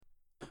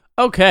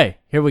Okay,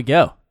 here we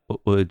go.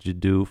 What would you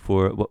do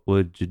for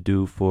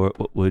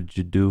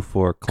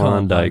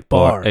Klondike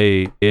Bar?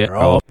 Hey, yeah,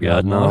 Bro,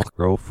 ja, nog.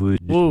 grofu,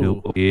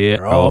 Woo. yeah,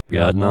 Bro,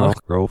 ja, nog.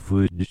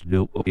 grofu,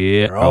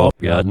 yeah, Bro,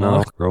 ja,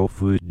 nog.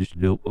 grofu,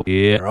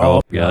 yeah,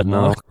 Bro, ja,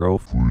 nog.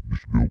 grofu,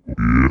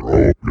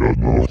 What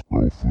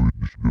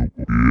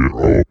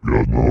would you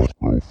do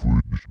for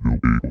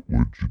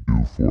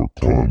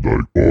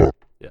Klondike Bar?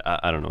 yeah,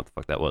 I don't know what the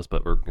fuck that was,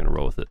 but we're gonna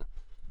roll with it.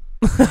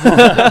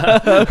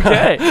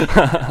 Okay.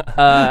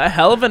 A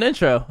hell of an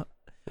intro.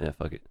 Yeah,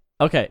 fuck it.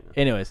 Okay,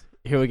 anyways,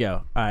 here we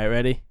go. All right,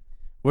 ready?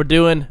 We're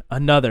doing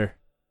another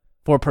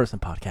 4-person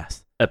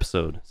podcast.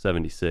 Episode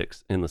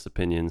 76, Endless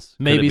Opinions.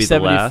 Could it Maybe be the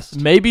 70, last?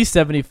 maybe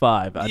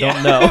 75. I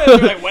don't know.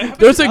 Like, what happened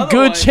There's to a the other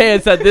good one?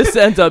 chance that this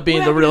ends up being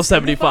What the real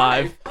happened to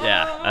 75.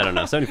 Yeah, I don't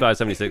know. 75,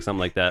 76, something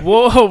like that.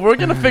 Whoa, we're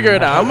gonna figure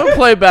it out. I'm gonna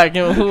play back,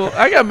 and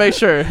I gotta make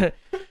sure.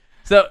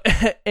 So,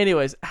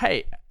 anyways,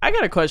 hey, I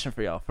got a question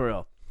for y'all, for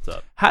real. What's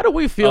up? How do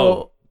we feel?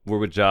 Oh, we're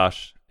with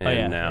Josh, and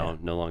yeah, now yeah.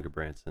 no longer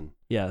Branson.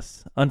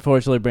 Yes,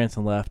 unfortunately,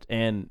 Branson left,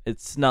 and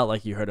it's not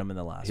like you heard him in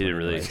the last. He one didn't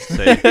really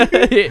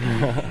anyways.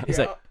 say. He's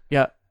like,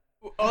 yeah.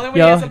 Only when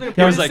Yeah, he had something yeah. important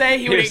He was to say, like,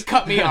 he would here's-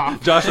 cut me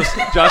off. Josh was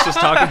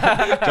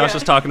talking. Josh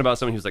was talking about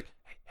something. He was like,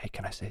 "Hey,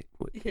 can I say?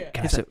 Yeah.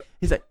 Can I say?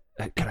 He's like,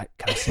 Can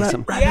I say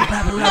something?"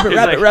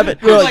 rabbit.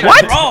 He's We're like, like,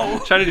 what?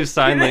 Bro. Trying to do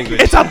sign language.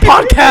 It's a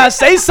podcast.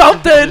 Say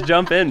something. Just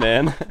jump in,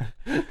 man.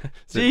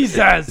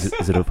 Jesus.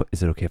 Is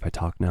it okay if I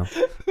talk now?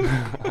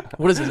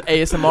 What is this,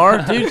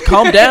 ASMR? Dude,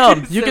 calm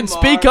down. You can ASMR.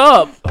 speak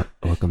up.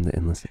 Welcome to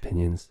Endless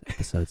Opinions,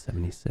 episode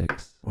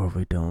 76. Or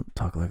we don't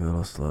talk like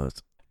little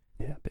sluts.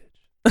 Yeah,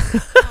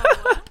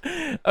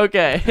 bitch.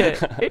 Okay.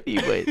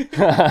 Anyways.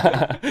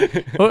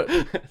 What?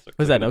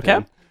 Was that no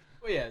cap?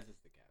 Well, yeah, it's just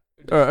the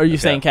cap. Or are you Okay.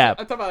 saying cap?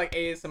 I'm talking about like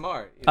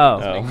ASMR. You Oh.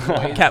 just make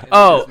noise Cap. and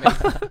Oh.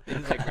 They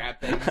just like grab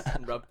things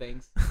and rub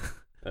things.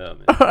 Oh,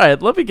 man. All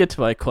right, let me get to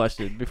my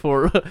question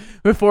before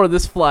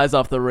this flies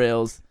off the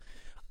rails.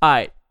 All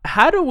right,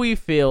 how do we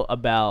feel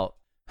about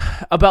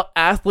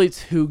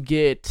athletes who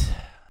get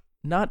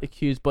not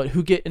accused, but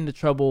who get into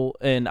trouble?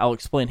 And I'll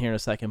explain here in a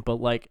second. But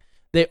like,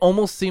 they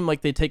almost seem like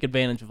they take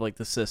advantage of like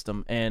the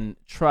system and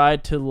try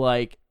to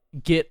like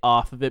get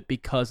off of it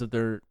because of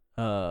their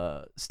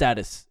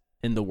status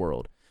in the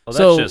world. Well, that's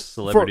So, just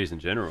celebrities in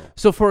general.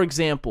 So, for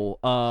example,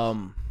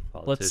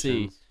 let's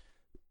see.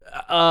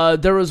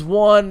 Politicians. There was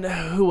one,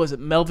 who was it?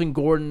 Melvin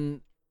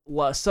Gordon,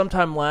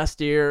 sometime last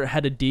year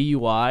had a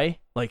DUI.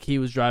 Like he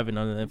was driving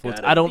under the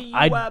influence. I don't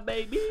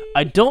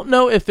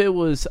know if it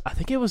was. I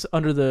think it was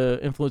under the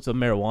influence of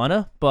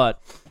marijuana.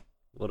 But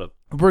What a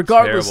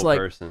regardless, terrible like,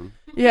 person.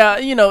 yeah,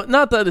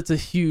 not that it's a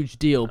huge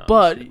deal, No,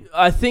 but I'm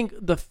I think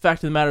the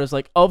fact of the matter is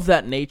like of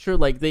that nature.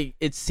 Like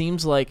it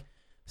seems like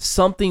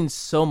something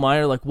so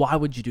minor. Like why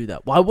would you do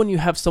that? Why wouldn't you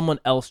have someone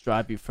else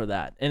drive you for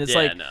that? And it's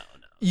like. No.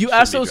 You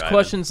Shouldn't ask be those driving.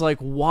 questions like,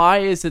 why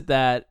is it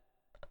that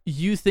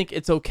you think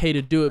it's okay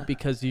to do it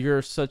because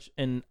you're such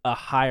a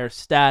higher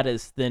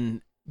status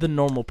than the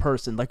normal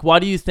person? Like, why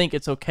do you think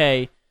it's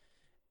okay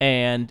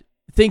and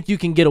think you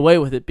can get away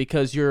with it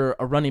because you're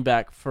a running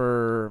back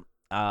for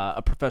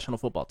a professional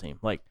football team?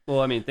 Like, Well,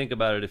 I mean, think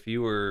about it. If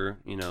you were,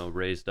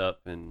 raised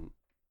up and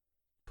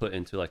put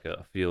into like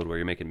a field where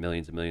you're making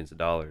millions and millions of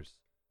dollars,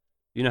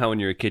 you know how when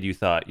you're a kid you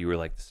thought you were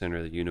like the center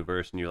of the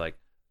universe, and you're like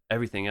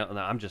everything else.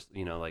 I'm just,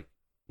 like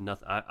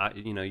nothing.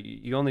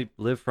 You only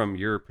live from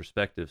your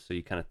perspective, so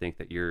you kind of think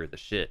that you're the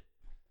shit.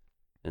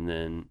 And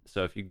then,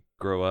 so if you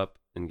grow up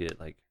and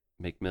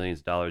make millions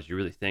of dollars, you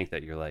really think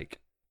that you're like,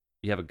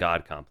 you have a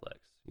God complex.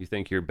 You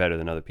think you're better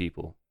than other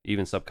people,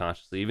 even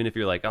subconsciously. Even if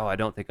you're like, oh, I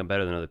don't think I'm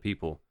better than other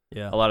people.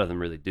 yeah, A lot of them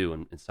really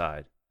do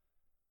inside.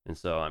 And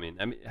so, I mean,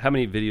 how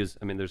many videos?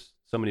 I mean, there's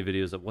so many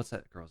videos of what's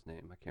that girl's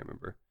name? I can't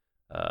remember.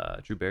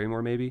 Drew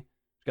Barrymore, maybe.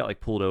 She got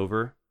like pulled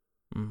over,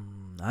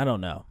 I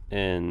don't know.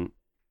 and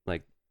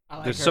like I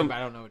like There's her, some- but I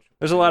don't know which.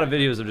 there's a lot of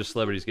videos of just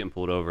celebrities getting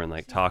pulled over and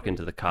like talking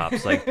to the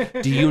cops.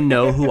 Like, do you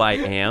know who I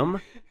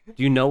am?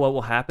 Do you know what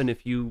will happen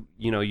if you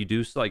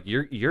do like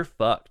you're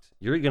fucked.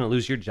 You're gonna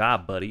lose your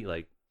job, buddy.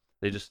 Like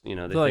they just they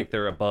Like- think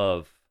they're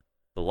above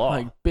the law.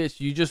 Like, bitch,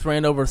 you just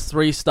ran over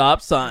 3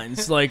 stop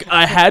signs. Like,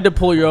 I had to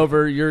pull you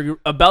over. You're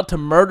about to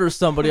murder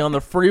somebody on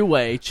the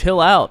freeway. Chill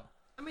out.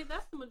 I mean,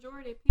 that's the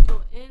majority of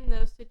people in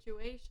those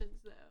situations,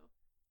 though.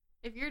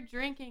 If you're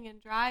drinking and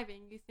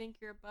driving, you think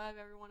you're above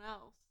everyone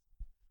else.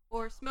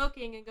 Or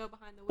smoking and go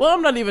behind the wheel. Well,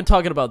 I'm not even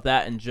talking about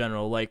that in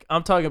general. Like,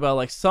 I'm talking about,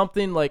 like,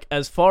 something, like,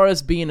 as far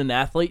as being an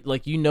athlete,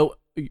 like,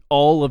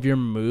 all of your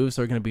moves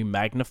are going to be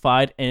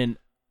magnified and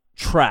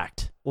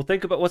tracked. Well,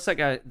 think about what's that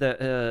guy that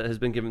has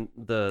been given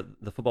the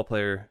football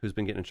player who's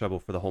been getting in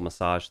trouble for the whole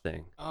massage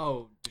thing.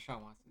 Oh,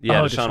 Deshaun Watson.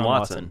 Yeah, Oh, Deshaun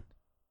Watson.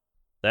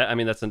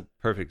 That's a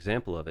perfect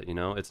example of it.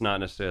 It's not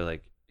necessarily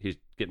like he's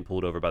getting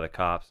pulled over by the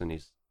cops and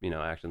he's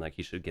acting like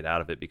he should get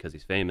out of it because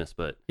he's famous,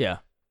 but Yeah.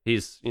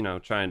 he's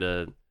trying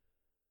to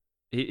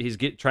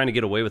trying to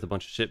get away with a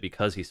bunch of shit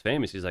because he's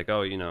famous. He's like,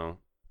 oh,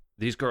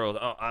 these girls.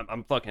 Oh,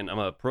 I'm a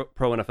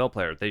pro NFL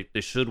player.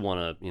 They should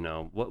want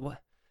to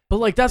what. But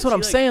like that's Is what he,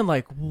 I'm like- saying.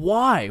 Like,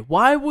 why?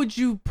 Why would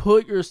you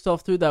put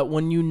yourself through that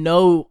when you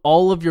know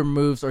all of your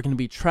moves are going to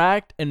be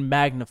tracked and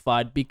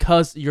magnified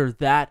because you're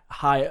that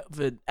high of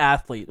an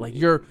athlete? Like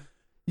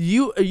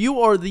you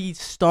are the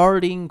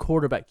starting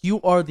quarterback.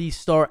 You are the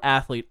star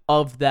athlete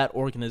of that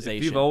organization.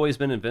 If you've always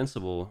been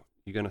invincible,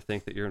 you're gonna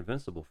think that you're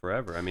invincible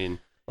forever. I mean,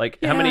 like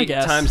Yeah, how I many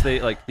guess. times they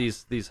like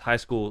these high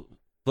school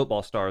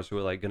football stars who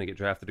are like gonna get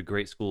drafted to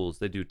great schools,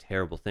 they do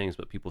terrible things,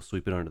 but people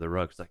sweep it under the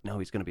rug. It's like, no,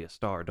 he's gonna be a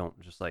star. Don't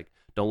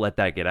let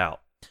that get out.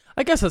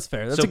 I guess that's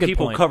fair. That's so a good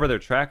people point. cover their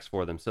tracks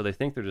for them, so they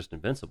think they're just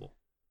invincible.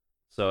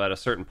 So at a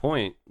certain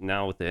point,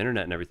 now with the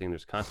internet and everything,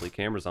 there's constantly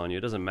cameras on you.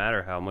 It doesn't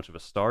matter how much of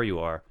a star you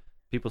are.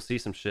 People see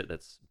some shit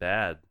that's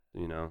bad,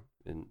 and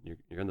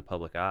you're in the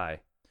public eye.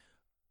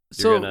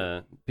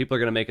 People are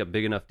gonna make a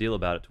big enough deal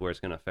about it to where it's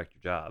gonna affect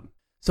your job.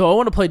 So I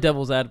want to play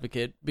devil's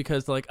advocate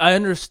because, like, I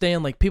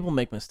understand, like, people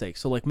make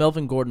mistakes. So, like,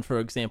 Melvin Gordon, for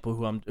example,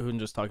 who I'm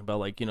just talking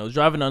about, like,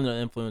 driving under the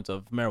influence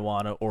of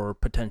marijuana or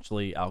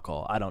potentially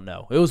alcohol. I don't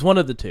know. It was one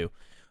of the two.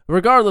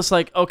 Regardless,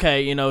 like,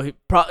 okay, he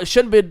probably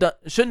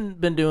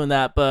shouldn't been doing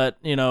that, but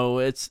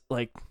it's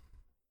like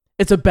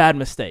it's a bad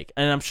mistake,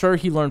 and I'm sure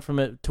he learned from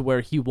it to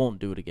where he won't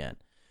do it again.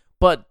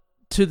 But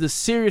to the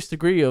serious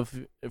degree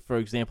of, for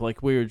example,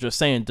 like we were just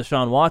saying,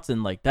 Deshaun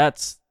Watson, like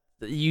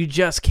you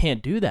just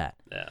can't do that.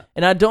 Yeah.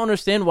 And I don't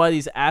understand why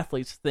these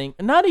athletes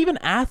think, not even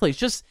athletes,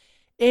 just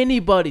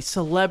anybody,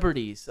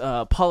 celebrities,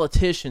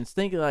 politicians,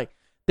 think like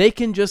they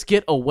can just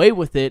get away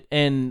with it.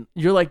 And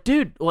you're like,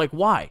 dude, like,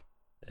 why?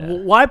 Yeah.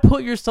 Why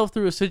put yourself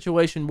through a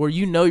situation where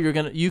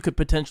you could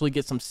potentially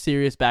get some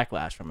serious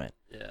backlash from it?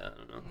 Yeah, I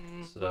don't know.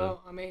 So,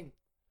 Well, I mean,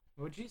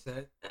 what you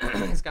said,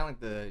 it's kind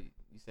of like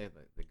you said,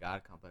 like the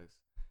God complex.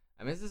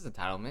 I mean, it's just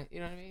entitlement. You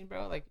know what I mean,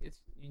 bro? Like, it's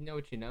you know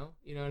what you know.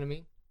 You know what I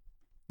mean?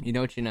 You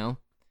know what you know.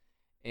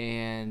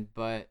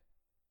 But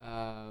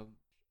I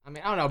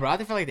mean, I don't know, bro. I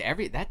feel like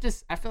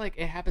I feel like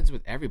it happens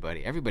with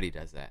everybody. Everybody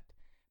does that.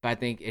 But I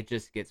think it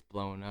just gets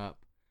blown up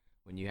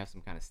when you have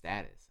some kind of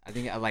status. I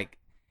think like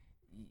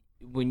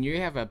when you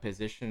have a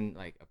position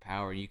like a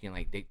power, you can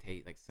like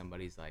dictate like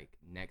somebody's like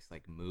next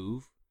like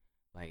move,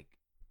 like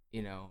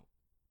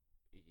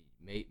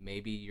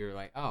maybe you're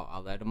like, oh,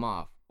 I'll let him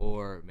off,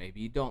 or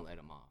maybe you don't let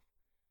him off.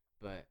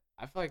 But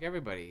I feel like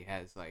everybody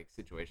has like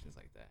situations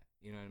like that.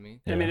 You know what I mean?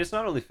 I mean, it's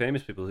not only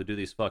famous people who do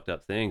these fucked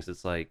up things.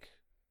 It's like,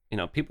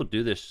 people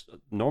do this.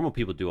 Normal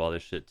people do all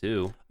this shit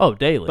too. Oh,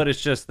 daily. But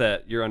it's just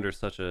that you're under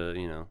such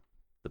a,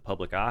 the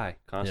public eye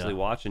constantly Yeah.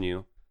 watching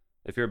you.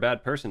 If you're a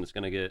bad person, it's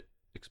going to get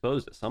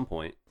exposed at some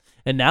point.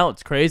 And now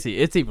it's crazy.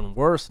 It's even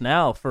worse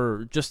now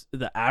for just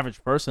the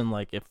average person.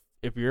 Like if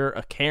you're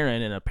a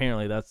Karen, and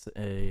apparently that's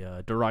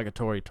a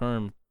derogatory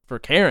term for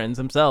Karens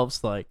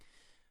themselves, like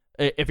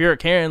if you're a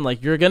Karen,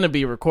 like you're gonna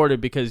be recorded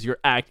because you're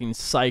acting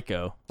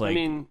psycho. Like, I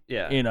mean,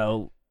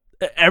 yeah.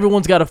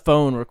 Everyone's got a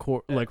phone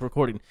recording.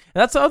 And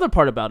that's the other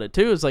part about it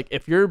too. Is like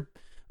if you're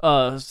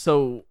last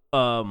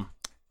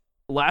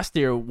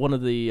year, one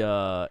of the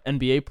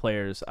NBA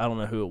players, I don't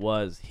know who it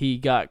was, he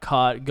got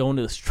caught going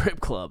to the strip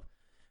club.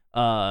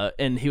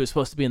 And he was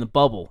supposed to be in the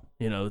bubble,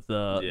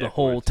 the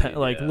whole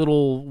quarantine,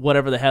 little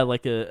whatever they had,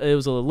 it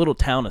was a little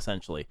town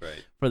essentially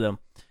Right. for them.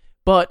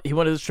 But he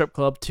went to the strip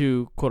club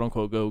to quote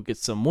unquote go get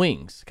some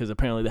wings because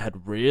apparently they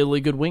had really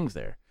good wings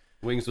there.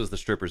 Wings was the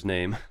stripper's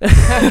name.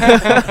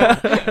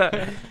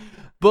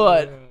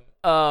 But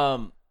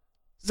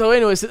so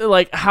anyways,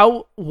 like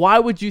why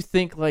would you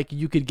think like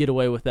you could get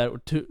away with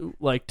that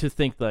to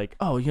think like,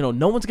 oh,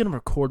 no one's gonna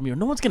record me or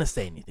no one's gonna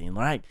say anything,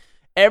 right?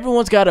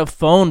 Everyone's got a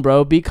phone,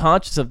 bro. Be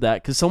conscious of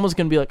that because someone's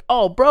going to be like,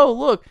 oh, bro,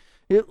 look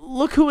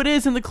who it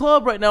is in the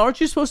club right now.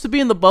 Aren't you supposed to be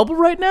in the bubble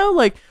right now?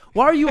 Like,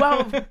 why are you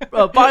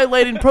out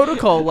violating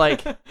protocol?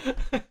 Like,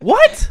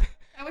 what?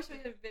 I wish we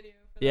had a video.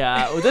 For that.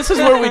 Yeah, well, this is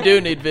where we do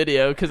need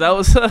video because I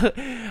was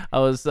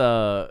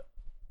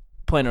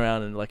playing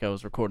around and like I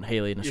was recording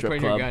Haley in a You're strip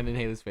putting club. your gun in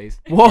Haley's face.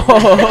 Whoa.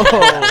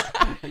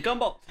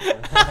 Gumball.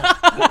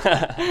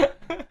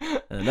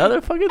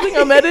 Another fucking thing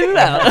I'm editing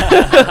out.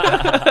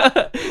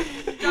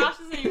 Josh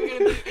isn't even gonna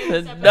be in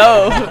this episode.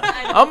 No,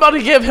 I'm about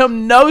to give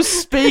him no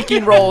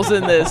speaking roles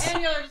in this.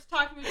 And y'all are just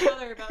talking to each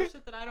other about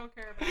shit that I don't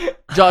care about.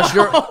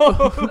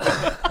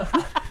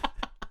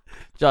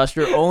 Josh,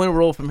 your only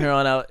rule from here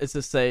on out is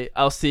to say,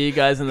 "I'll see you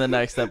guys in the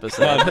next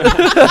episode." No,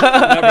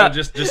 bro,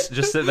 just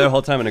sit there the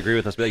whole time and agree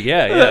with us. Be like,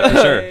 yeah, for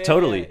sure, Yeah,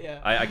 totally. yeah.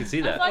 I can see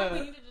I feel that. like we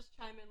need to just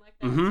chime in like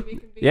that Mhm. so we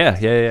can be.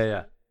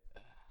 Yeah.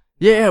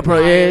 Yeah, bro.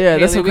 Yeah.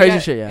 That's some Haley,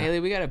 crazy shit. Yeah. Haley,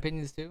 we got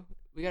opinions too.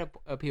 We got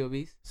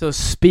POVs. So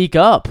speak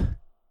up,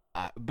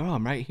 Bro,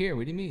 I'm right here.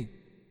 What do you mean?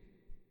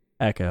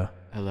 Echo.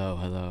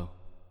 Hello.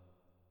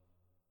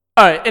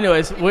 All right.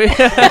 Anyways, we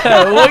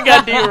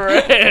got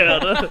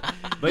derailed.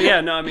 But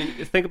yeah, no, I mean,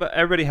 think about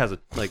everybody has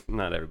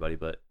not everybody,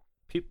 but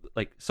people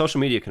like social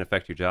media can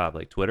affect your job.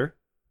 Like Twitter,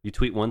 you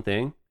tweet one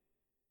thing,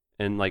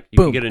 and like you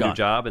Boom, can get a gone. new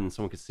job, and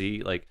someone could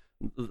see like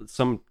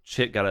some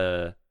chick got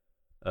a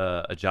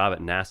job at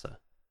NASA,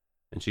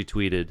 and she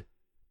tweeted,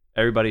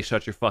 "Everybody,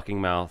 shut your fucking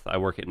mouth! I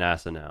work at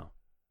NASA now."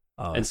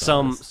 Oh, And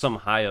some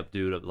high up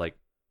dude like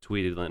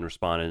tweeted and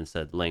responded and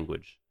said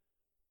language.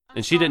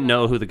 And she saw didn't that.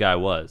 know who the guy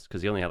was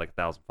because he only had like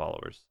 1,000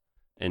 followers.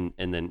 And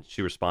then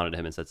she responded to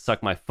him and said,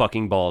 "Suck my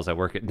fucking balls. I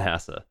work at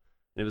NASA."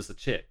 And it was a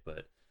chick,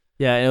 but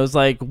Yeah, and it was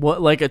like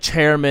what, like a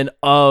chairman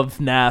of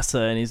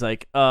NASA, and he's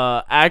like,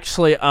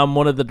 actually, I'm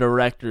one of the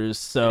directors,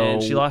 so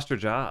and she lost her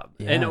job.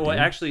 Yeah, and well, dude.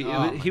 actually,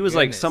 Oh, he my was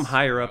like some goodness,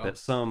 higher up bro. at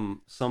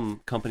some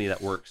company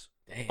that works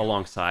Damn.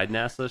 alongside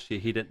NASA.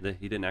 He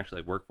didn't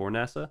actually work for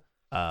NASA,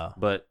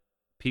 but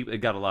people, it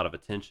got a lot of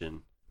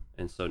attention,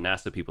 and so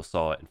NASA people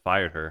saw it and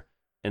fired her.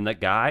 And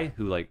that guy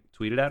who like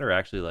tweeted at her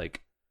actually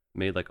like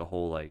made like a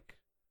whole like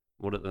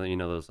what are you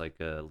know those like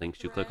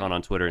links you click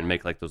on Twitter and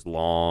make like those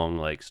long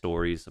like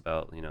stories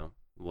about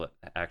what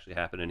actually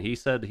happened. And he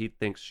said he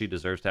thinks she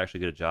deserves to actually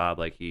get a job.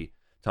 Like he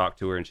talked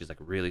to her and she's like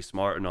really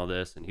smart and all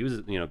this, and he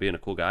was being a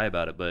cool guy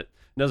about it, but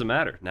it doesn't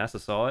matter. NASA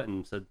saw it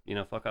and said,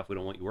 fuck off, we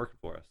don't want you working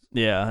for us.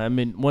 Yeah, I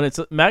mean, when it's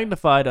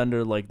magnified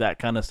under like that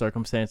kind of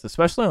circumstance,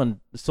 especially on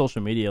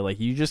social media, like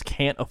you just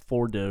can't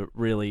afford to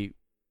really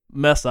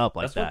mess up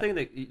like That's that. one thing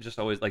that you just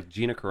always like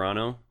Gina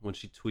Carano when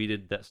she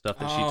tweeted that stuff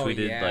that she Oh,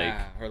 tweeted yeah,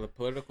 like her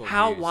political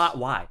how views.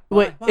 why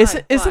Wait,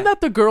 isn't that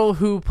the girl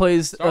who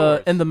plays Star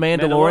Wars. in the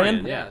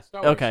Mandalorian? Mandalorian, Yeah,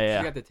 Star Wars. Okay, yeah.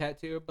 She got the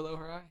tattoo below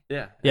her eye.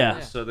 yeah Yeah.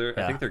 So I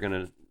Yeah. think they're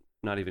gonna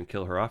not even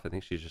kill her off. I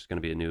think she's just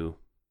gonna be a new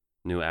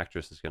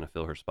actress is gonna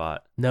fill her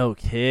spot. No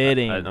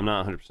kidding. I'm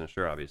not 100%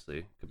 sure,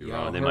 obviously, could be Yo,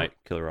 wrong. They her- might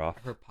kill her off.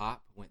 Her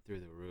pop went through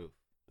the roof.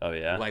 Oh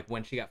yeah, Like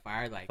when she got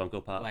fired, like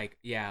Funko Pop? like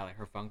yeah, like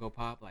her Funko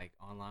Pop, like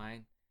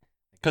online.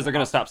 because they're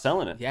gonna stop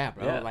selling it. Yeah,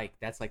 bro. Yeah. Like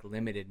that's like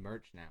limited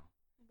merch now.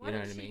 What know did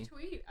what I she mean?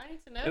 tweet? I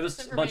need to know. It was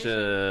this a bunch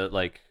information. of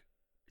like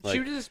She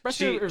was just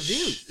expressing her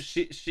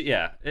views. She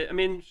yeah. I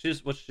mean,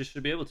 she's what she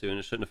should be able to, and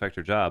it shouldn't affect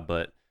her job.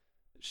 But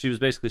she was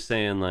basically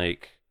saying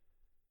like,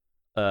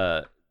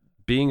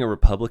 being a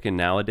Republican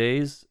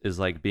nowadays is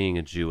like being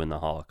a Jew in the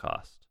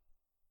Holocaust.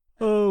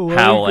 oh,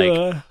 How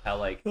God. how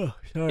like Oh,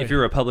 sorry. if you're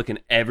a Republican,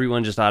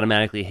 everyone just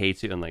automatically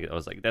hates you, and like I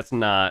was like, that's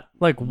not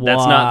like,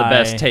 that's not the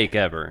best why? take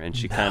ever. And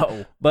she kind of,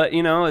 No. but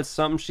it's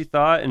something she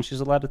thought, and she's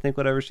allowed to think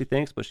whatever she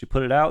thinks. But she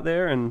put it out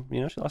there, and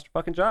she lost her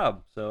fucking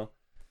job. So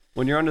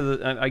when you're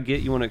under I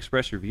get you want to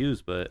express your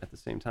views, but at the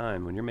same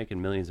time, when you're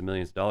making millions and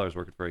millions of dollars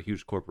working for a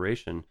huge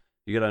corporation,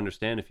 you got to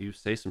understand if you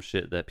say some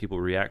shit that people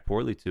react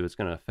poorly to, it's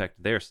going to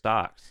affect their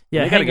stocks.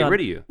 Yeah, they got to hang get on.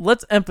 rid of you.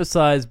 Let's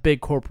emphasize big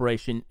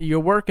corporation.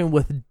 You're working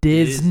with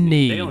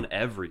Disney. They own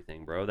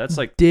everything, bro. That's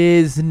like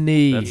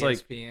Disney. That's like-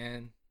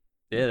 ESPN.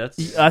 yeah,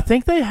 that's I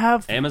think they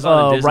have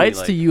Amazon and Disney, rights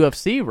like- to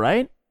UFC,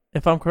 right?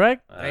 If I'm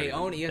correct. They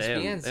own they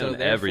ESPN, they so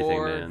own everything,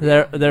 therefore,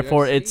 man.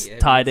 Therefore, UFC, it's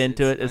tied it's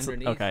into it. It's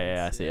underneath, okay.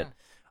 Yeah, I see yeah.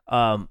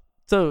 it.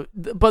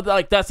 But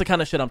like that's the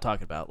kind of shit I'm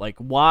talking about. Like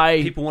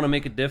why? People want to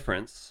make a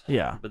difference,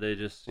 Yeah, but they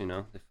just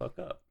they fuck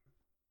up.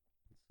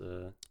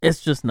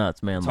 it's just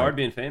nuts, man. It's Like, hard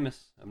being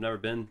famous. I've never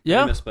been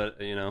Yeah. famous, but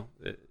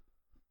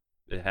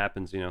it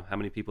happens. How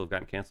many people have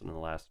gotten canceled in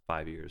the last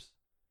 5 years?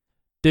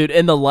 dude.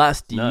 In the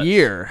last Nuts.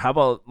 year, how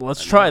about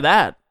let's I try know.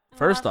 that In the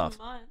first last off.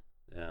 month.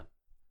 Yeah,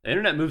 the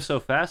internet moves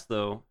so fast,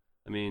 though.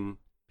 I mean,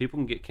 people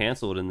can get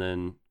canceled and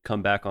then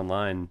come back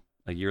online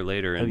a year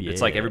later, and Oh, it's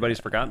like yeah. everybody's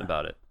forgotten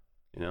about it.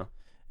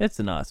 It's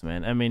nuts,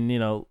 man. I mean,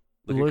 Look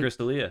Look- at Chris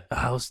D'Elia.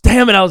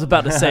 damn it, I was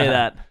about to say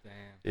that.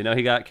 Damn.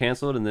 He got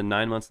canceled, and then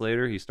 9 months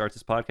later, he starts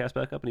his podcast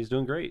back up, and he's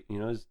doing great.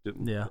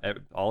 Yeah.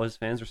 All his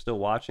fans are still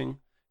watching.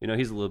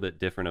 He's a little bit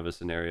different of a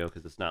scenario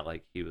because it's not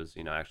like he was,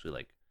 actually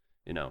like,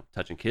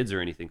 touching kids or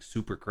anything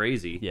super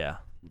crazy. Yeah,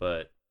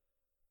 But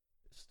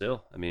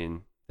still, I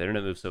mean, the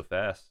internet moves so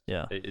fast.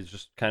 Yeah. It's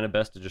just kind of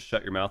best to just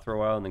shut your mouth for a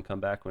while and then come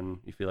back when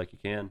you feel like you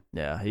can.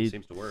 yeah. It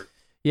seems to work.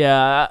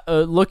 Yeah,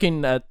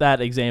 looking at that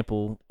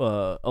example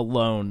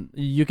alone,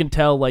 you can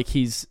tell like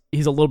he's a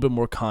little bit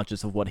more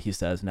conscious of what he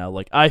says now.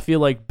 Like I feel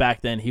like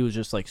back then he was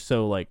just like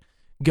so like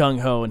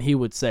gung ho, and he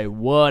would say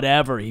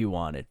whatever he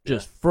wanted,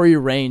 just free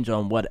range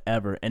on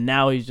whatever. And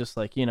now he's just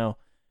like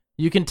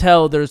you can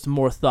tell there's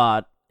more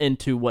thought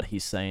into what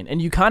he's saying,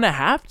 and you kind of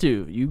have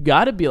to. You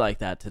got to be like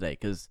that today,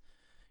 because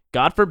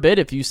God forbid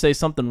if you say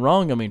something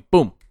wrong. I mean,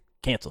 boom,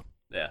 canceled.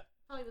 Yeah.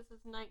 I feel like this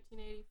is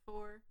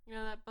 1984. You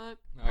know that book?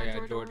 Oh by yeah,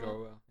 George George Orwell?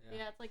 Orwell.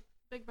 Yeah, it's like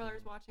Big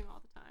Brother's watching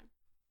all the time.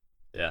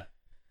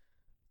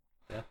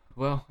 Yeah.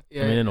 Well,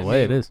 yeah, I mean, in a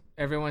way, it is.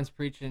 Everyone's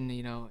preaching,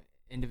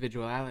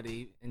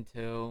 individuality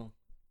until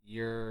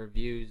your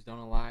views don't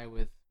align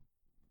with,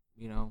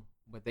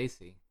 what they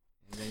see,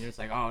 and then you're just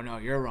like, oh no,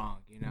 you're wrong,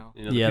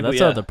 The Yeah, that's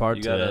the other part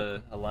you to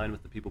gotta align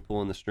with the people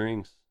pulling the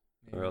strings,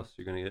 or Yeah. else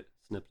you're gonna get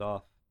snipped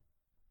off.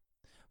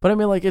 But I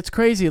mean, like, it's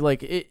crazy.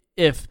 Like,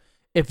 if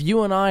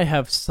you and I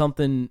have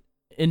something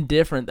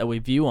indifferent that we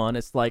view on,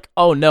 it's like,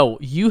 oh no,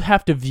 you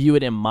have to view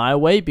it in my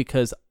way,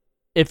 because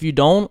if you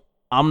don't,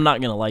 I'm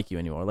not gonna like you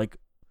anymore. Like,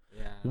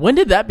 Yeah. when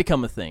did that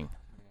become a thing?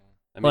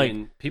 I Like-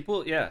 mean,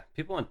 people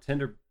on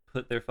Tinder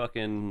put their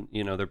fucking,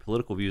 their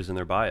political views in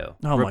their bio.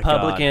 Oh my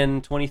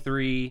Republican,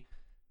 23.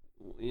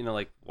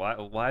 Like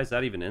why is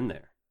that even in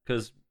there?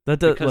 Because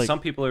Like, some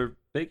people are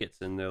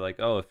bigots, and they're like,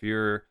 oh, if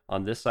you're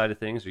on this side of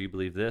things or you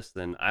believe this,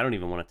 then I don't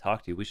even want to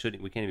talk to you. We can't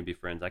even be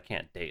friends. I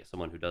can't date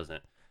someone who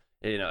doesn't.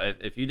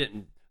 If you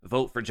didn't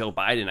vote for Joe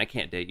Biden, I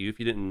can't date you. If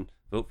you didn't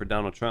vote for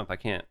Donald Trump, I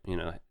can't,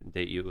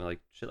 date you. Like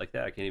shit like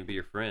that. I can't even be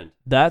your friend.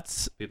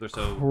 That's People are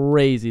so.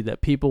 crazy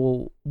that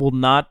people will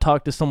not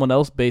talk to someone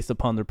else based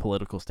upon their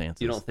political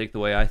stances. You don't think the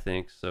way I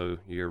think, so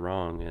you're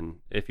wrong. And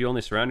if you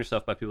only surround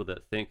yourself by people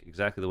that think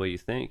exactly the way you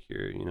think,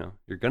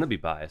 you're gonna be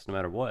biased no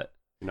matter what.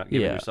 You're not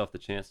giving Yeah. yourself the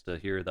chance to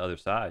hear the other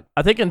side.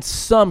 I think in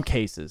some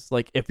cases,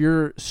 like if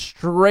you're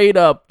straight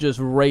up just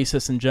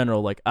racist in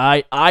general, like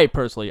I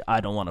personally,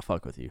 I don't want to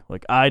fuck with you.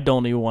 Like I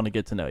don't even want to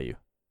get to know you.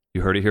 You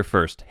heard it here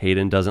first.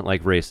 Hayden doesn't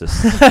like racists.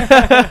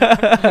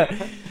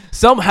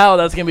 Somehow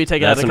that's gonna be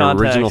taken That's out an of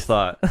context. original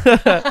thought.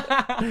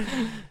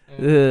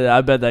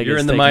 I bet that You're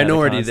gets in the taken out of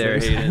minority there,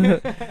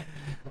 context. Hayden.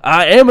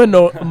 I am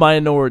a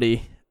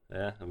minority.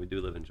 Yeah, and we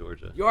do live in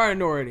Georgia. You are a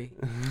minority.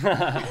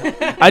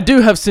 I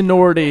do have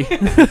seniority.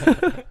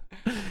 Fuck.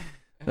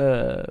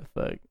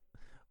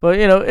 But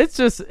it's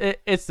just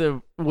it's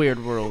a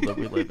weird world that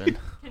we live in.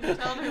 Can you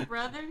tell they're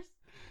brothers?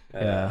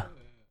 Yeah.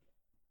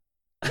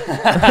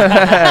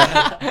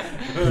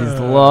 These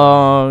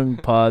long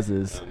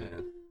pauses. Oh,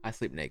 man. I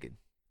sleep naked.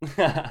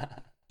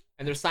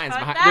 And there's science Cut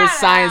behind. that There's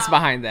science out.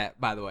 behind that,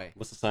 by the way.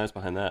 What's the science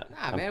behind that? Nah,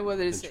 I'm man.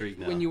 Whether it's intrigued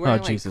now. when you wear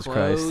like Jesus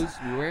clothes, Christ.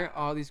 you wear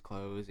all these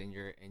clothes, and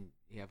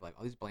you have like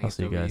all these blankets.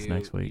 see you over guys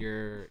next week.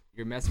 You're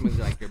messing with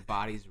like your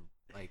body's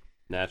like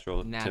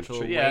natural natural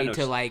temperature. Yeah, I way know.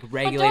 to like But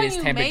regulate don't its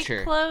you temperature.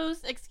 make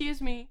clothes?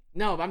 Excuse me.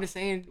 No, but I'm just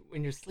saying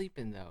when you're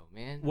sleeping though,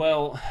 man.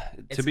 Well,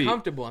 it's to be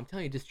comfortable. I'm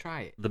telling you, just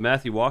try it. the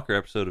Matthew Walker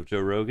episode of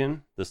Joe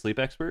Rogan, the sleep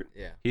expert,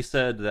 Yeah. he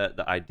said that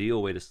the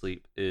ideal way to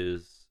sleep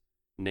is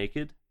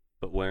naked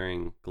but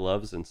wearing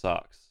gloves and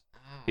socks.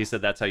 He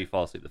said that's how you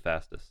fall asleep the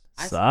fastest.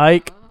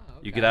 Psych.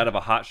 You get out of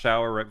a hot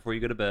shower right before you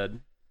go to bed,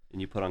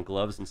 and you put on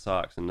gloves and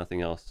socks and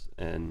nothing else,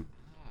 and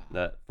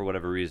that for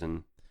whatever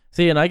reason,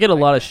 See, and I get a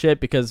lot of shit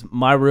because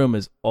my room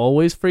is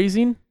always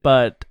freezing,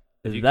 but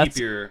if you that's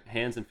keep your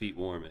hands and feet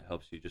warm, it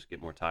helps you just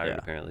get more tired. Yeah.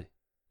 Apparently,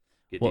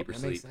 get Well- deeper That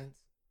sleep. makes sense.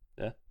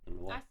 Yeah, I don't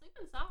know why. I sleep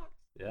in socks.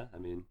 Yeah, I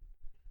mean,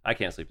 I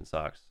can't sleep in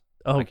socks.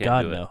 oh I can't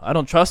god do it. no. I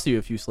don't trust you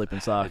if you sleep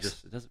in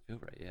socks. It doesn't feel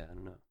right. Yeah, I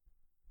don't know.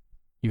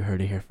 You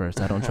heard it here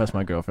first. I don't trust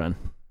my girlfriend.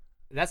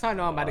 That's how I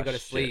know I'm about to Oh, go to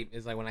shit. sleep.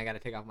 Is like when I got to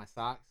take off my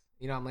socks.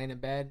 I'm laying in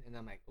bed and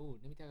I'm like, "Ooh,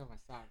 let me take off my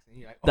socks." And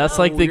you're like, That's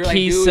 "Oh," like the you're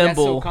key "Dude, that's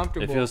so symbol.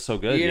 comfortable." It feels so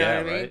good. You know yeah,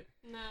 what I mean? right.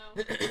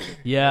 No.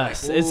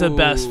 Yes, Like, it's the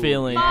best ooh,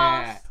 feeling.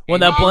 Yeah.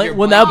 When And that your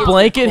when that blankets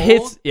blanket are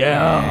hits, cold.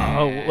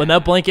 yeah, when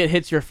that blanket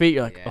hits your feet,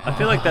 you're like, Yeah. I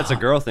feel like that's a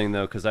girl thing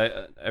though, because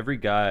every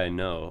guy I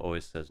know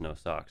always says no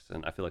socks,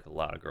 and I feel like a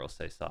lot of girls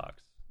say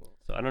socks.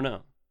 So I don't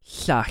know.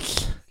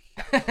 socks.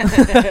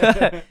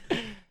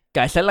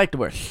 Guys, I like to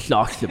wear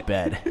socks to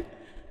bed. I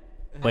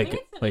Wait,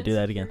 think it's an wait, do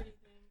that again. insecurity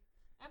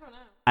thing. I don't know.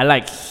 I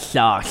like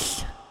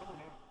socks.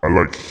 I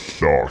like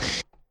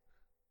socks.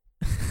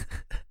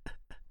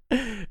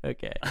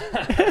 Okay.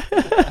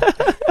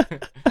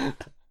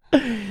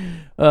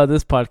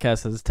 This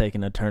podcast has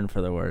taken a turn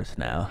for the worse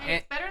now. Hey,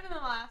 it's better than the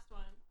last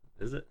one.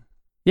 Is it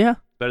Yeah.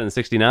 better than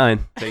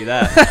 69? Tell you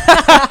that.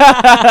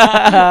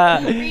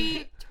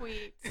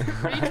 Retweet.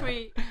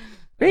 Retweet.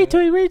 Retweet, Let's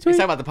retweet.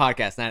 talk about the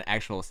podcast, not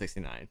actual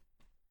 69.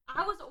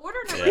 I was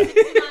ordered Yeah. number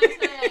 69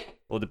 today.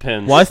 Well, it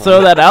depends. Why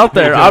throw that out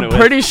there? Who you're I'm doing it with.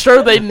 pretty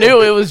sure they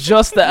knew it was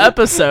just the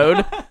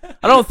episode.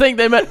 I don't think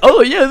they meant,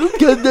 oh yeah, this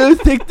guy's doing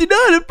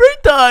 69 at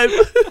break time.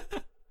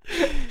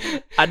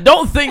 I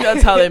don't think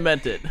that's how they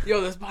meant it.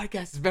 Yo, this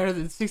podcast is better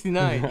than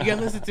 69. You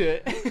gotta listen to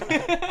it.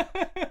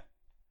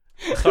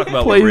 Let's talk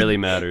about Please. what really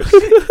matters.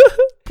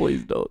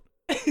 Please don't.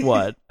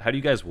 What? How do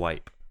you guys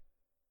wipe?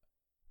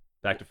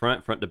 Back to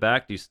front, front to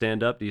back? Do you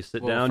stand up? Do you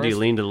sit Well, down? Do you first-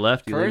 lean to the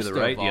left? Do you lean to first the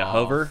right? of Do you all-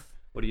 hover?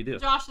 What do you do?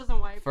 Josh doesn't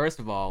wipe. First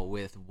of all,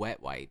 with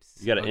wet wipes.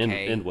 You got to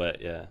okay? end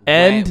wet, yeah.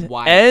 End Wet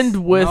wipes.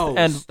 end with no,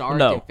 and start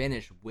no. and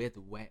finish with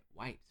wet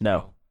wipes.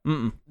 No. bro.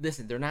 Mm-mm.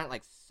 Listen, they're not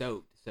like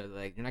soaked, so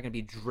like you're not gonna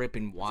be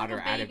dripping water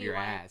a out of baby your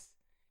wipe. ass.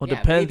 Well,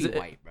 Yeah, depends. baby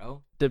wipe,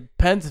 bro.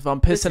 Depends if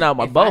I'm pissing Listen, out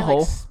my if I,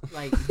 butthole.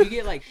 like if you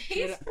get like He's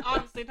shit,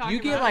 obviously talking you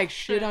get about like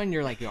shit shit. on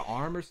your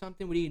arm or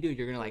something. What do?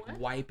 You're gonna like What?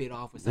 wipe it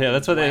off with something Yeah,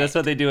 that's what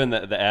wet. they do in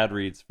the ad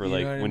reads for You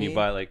like know what when I you mean?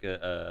 buy like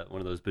a one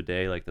of those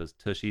bidet, like those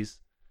tushies.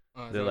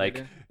 Oh, is They're that what like,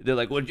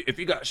 they do? if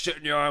you got shit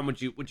in your arm, would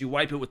you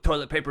wipe it with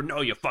toilet paper? No,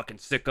 you fucking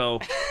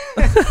sicko.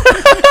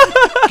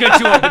 Get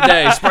you a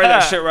bidet, spray that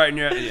shit right in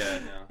your. Yeah,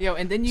 no. Yo,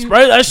 and then you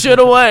Spray that shit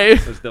away.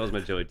 That was my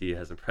Joey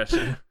Diaz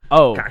impression.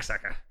 Oh,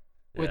 Cocksucker.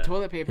 with Yeah.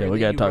 toilet paper. Yeah, we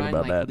then gotta you talk run,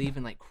 about like, that.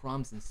 leaving like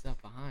crumbs and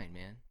stuff behind,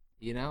 man.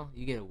 You know,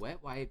 you get a wet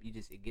wipe.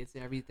 It gets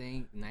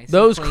everything nice.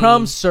 those and clean.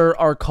 crumbs, sir,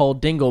 are called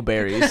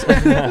dingleberries.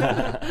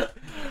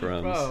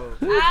 Crumbs. bro.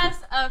 As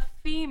a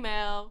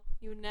female,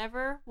 you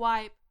never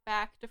wipe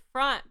back to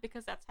front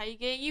because that's how you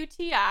get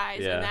UTIs,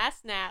 Yeah. and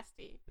that's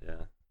nasty. Yeah,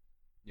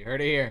 You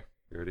heard it here.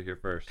 you heard it here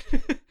first.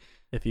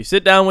 If you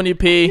sit down when you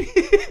pee,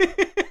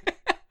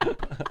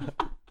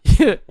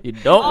 you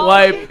don't Oh.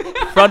 wipe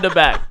front to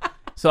back.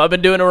 So I've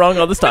been doing it wrong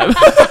all this time. No,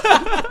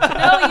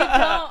 you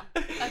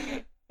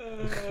don't.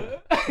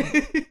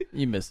 Okay.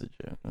 You missed it,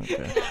 Joe.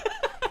 Okay.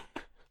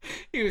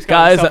 He was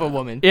Guys, calling himself a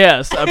woman.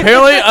 Yes,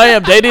 apparently I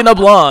am dating a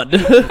blonde.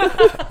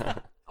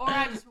 Or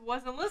I just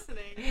wasn't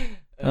listening.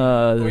 Oh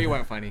or you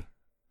weren't funny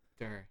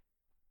to her,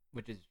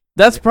 which is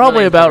That's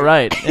probably really about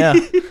important. right. Yeah.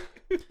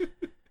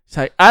 It's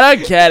like, I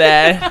don't get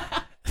it.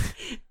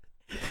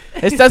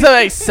 It doesn't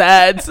make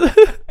sense.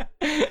 I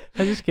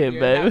just kidding,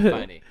 You're babe. not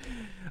funny.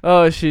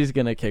 Oh, she's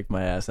gonna kick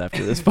my ass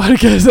after this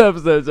podcast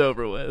episode's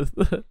over with.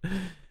 Are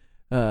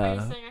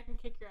you saying I can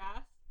kick your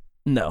ass?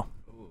 No,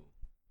 Ooh.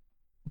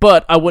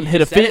 but I wouldn't You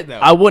hit a just said it, though.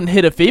 I wouldn't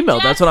hit a female.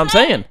 Yeah, That's what I'm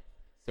say it. saying.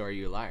 So are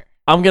you a liar?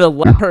 I'm gonna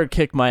let her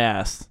kick my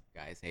ass.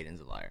 Guys,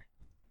 Hayden's a liar. I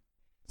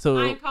So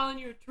ain't calling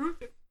you a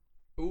truther.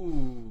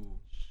 Ooh.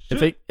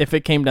 if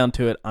it came down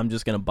to it, I'm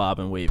just gonna bob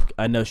and weave.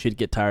 I know she'd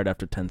get tired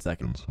after 10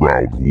 seconds.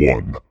 Round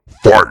 1.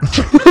 Fight!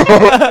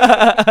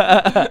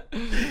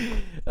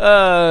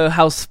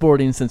 How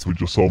sporting since we We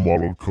just saw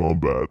Model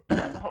Combat.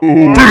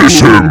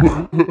 Finish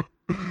him!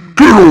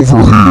 Get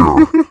over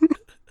here!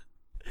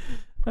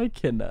 I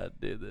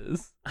cannot do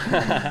this.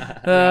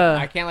 Yeah,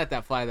 I can't let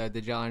that fly though.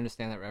 Did y'all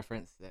understand that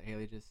reference that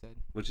Haley just said?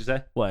 What'd you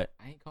say? What?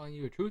 I ain't calling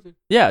you a truther.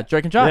 Yeah,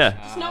 Drake and Josh. Yeah.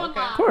 Just no one okay.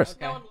 laughed. Of course.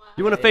 No one laughed.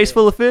 You want a face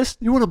full of fist?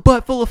 You want a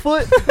butt full of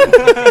foot? You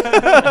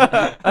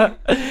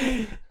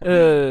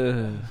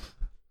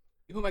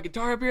want my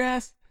guitar up your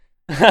ass?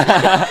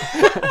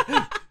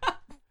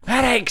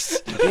 Headaches.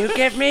 You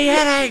give me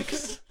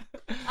headaches.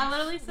 I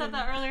literally said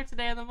that earlier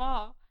today in the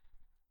mall.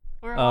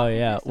 We were Oh walking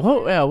yeah. through What?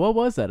 somewhere. Yeah. What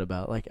was that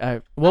about? Like, what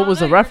I don't was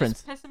know, the you were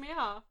reference? just pissing me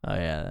off. Oh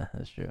yeah,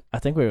 that's true. I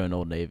think we were in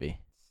Old Navy.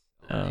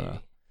 Maybe.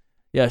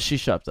 Yeah, she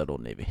shops at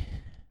Old Navy.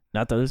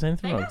 Not that there's They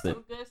anything wrong got with it.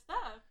 some good stuff.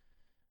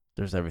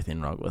 There's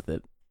everything wrong with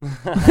it.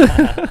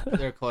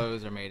 Their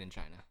clothes are made in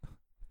China.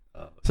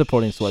 Oh,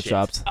 Supporting shit.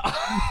 sweatshops.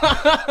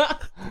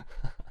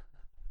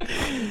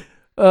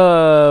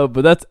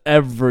 But that's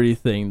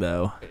everything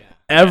though. Yeah.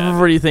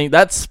 Everything.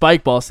 That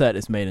spike ball set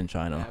is made in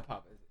China.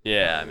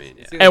 Yeah, I mean,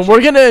 yeah. It's either And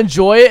we're gonna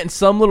enjoy it, and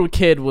some little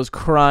kid was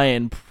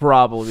crying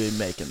probably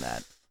making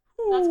that.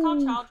 That's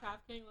called child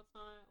trafficking.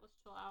 Let's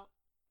chill out.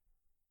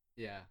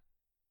 Yeah.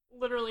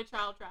 Literally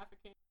child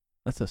trafficking.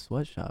 That's a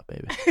sweatshop,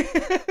 baby.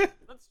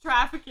 That's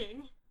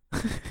trafficking.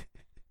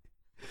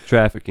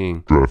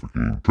 Trafficking.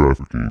 Trafficking.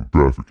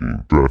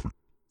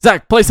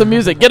 Zach, play some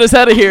music. Get us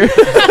out of here.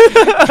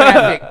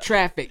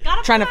 Traffic.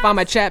 Gotta Trying to pass. find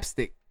my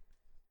chapstick.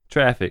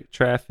 Traffic.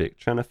 Trying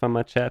to find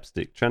my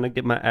chapstick. Trying to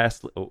get my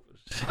ass. Oh.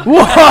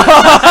 Whoa!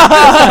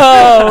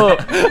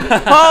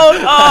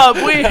 Hold up.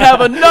 We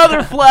have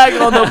another flag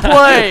on the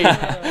play.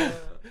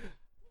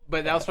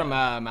 But that was from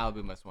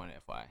Malibu Must Want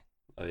It, FY.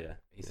 Oh yeah.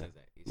 He says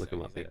that. He Look said-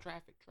 him he's up, like, yeah.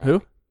 traffic.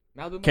 Who?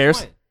 Malibu Must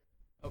Cares?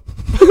 Want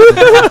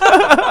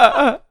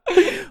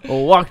It.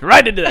 Walked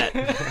right into that.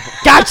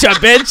 Gotcha,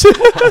 bitch.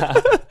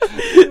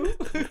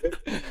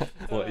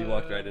 Well, he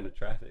walked right into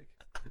traffic.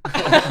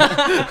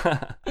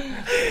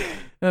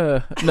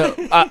 No,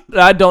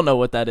 I don't know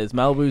what that is.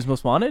 Malibu's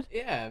Most Wanted?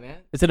 Yeah, man.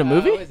 Is it a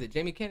movie? What is it?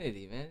 Jamie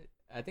Kennedy, man.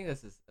 I think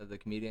that's the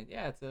comedian.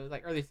 Yeah, it's a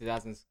like early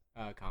 2000s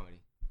comedy.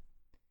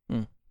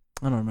 I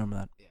don't remember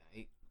that. Yeah,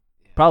 yeah.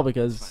 Probably It's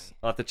because funny.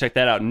 I'll have to check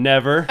that out.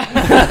 Never.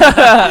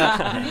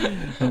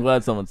 I'm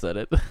glad someone said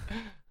it.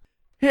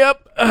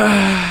 Yep.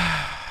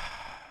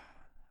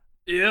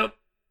 Yep.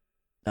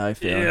 How I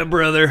feel. Yeah,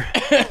 brother.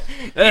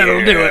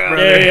 That'll do it,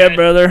 brother. Yeah,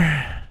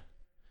 brother.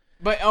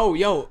 But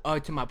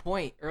to my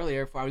point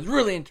earlier, before I was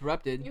really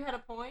interrupted You had a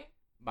point.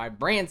 by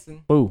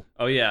Branson. Ooh.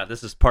 Oh yeah,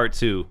 this is part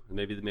 2.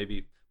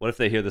 Maybe. What if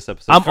they hear this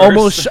episode? I'm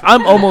first?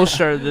 almost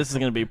sure this is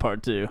gonna be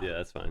part 2. Yeah,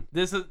 that's fine.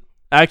 This is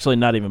actually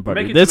not even part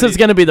We're 2. making This too is many-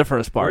 gonna be the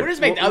first part. We'll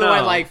just make the Well, other one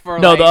no. like for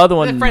No, like, the other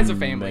one friends and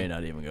family. may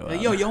not even go Like,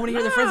 out. yo, you want to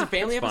hear the friends and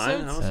family That's fine. I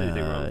episodes? don't see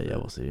anything wrong with Yeah, it.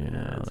 we'll see.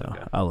 Yeah, it's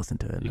okay. I'll listen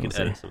to it. You We'll can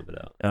see. edit some of it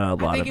out. A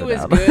lot I think of it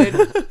was out.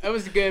 good. It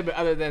was good, but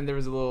other than there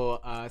was a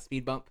little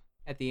speed bump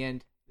at the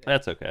end.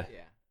 That's okay. Yeah.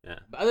 Yeah.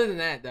 But other than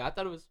that, though, I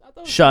thought it was.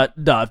 Shut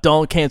up!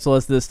 Don't cancel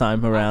us this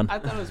time around. I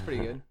thought it was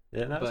pretty good.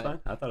 Yeah, that was But- fine.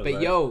 I thought it was But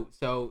alright. yo,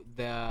 so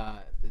the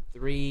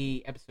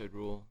 3 episode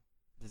rule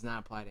does not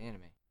apply to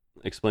anime.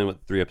 Explain what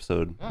the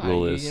 3-episode Oh,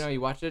 rule you, is. you know,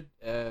 you watch a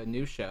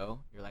new show,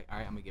 you're like, all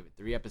right, I'm gonna give it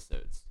 3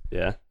 episodes.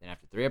 Yeah. Then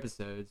after 3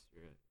 episodes,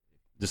 you're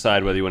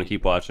Decide whether you want to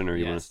keep watching or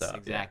you want Yes, to stop.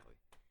 Exactly.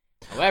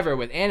 However,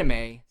 with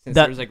anime, since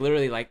That- there's like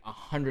literally like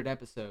 100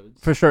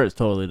 episodes, For sure, it's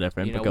totally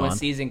different. you know, but go one on.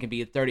 season can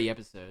be 30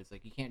 episodes.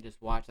 Like you can't just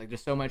watch. Like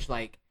there's so much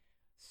like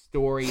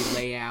story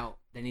layout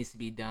that needs to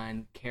be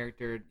done,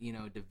 character,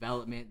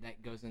 development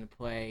that goes into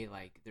play.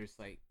 Like there's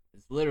like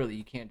it's literally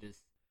you can't just.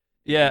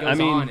 Yeah, it goes I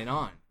mean, on and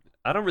on.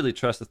 I don't really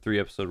trust the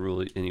 3-episode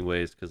rule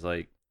anyways, because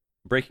like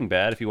Breaking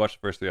Bad, if you watch the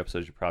first 3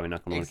 episodes, you're probably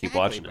not going to want to keep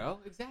watching it. bro.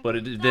 Exactly.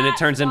 But then it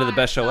turns into the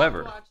That's best why I show stopped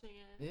ever. watching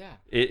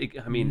it.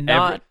 yeah. I mean,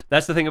 Not-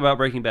 that's the thing about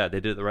Breaking Bad.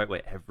 They did it the right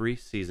way. Every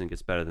season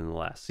gets better than the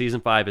last.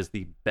 Season 5 is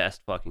the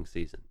best fucking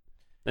season,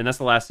 and that's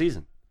the last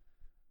season.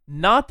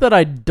 Not that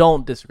I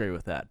don't disagree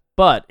with that,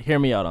 but hear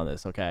me out on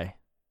this, okay?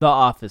 The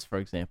Office, for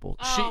example.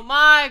 Oh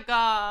my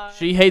god.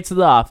 She hates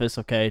The Office,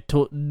 okay?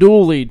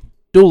 Duly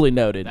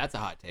noted. That's a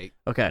hot take.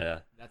 Okay. Yeah.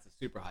 That's a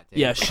super hot take.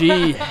 Yeah,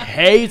 she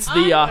hates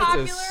The Office.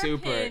 That's a Unpopular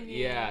super. opinion.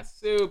 Yeah,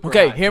 super.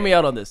 Okay, hot hear me take.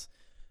 out on this.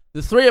 The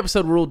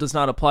 3-episode rule does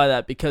not apply to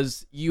that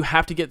because you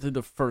have to get through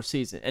the first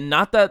season. And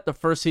not that the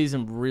first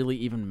season really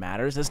even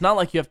matters. It's not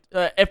like you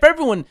have if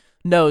everyone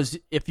knows,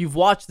 if you've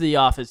watched The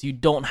Office, you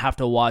don't have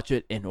to watch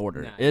it in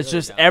order. Nah, you It's really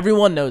just don't.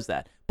 everyone knows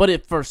that. But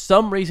if for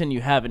some reason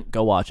you haven't,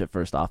 go watch it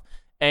first off.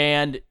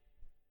 And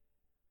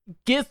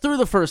get through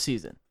the first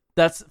season.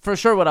 That's for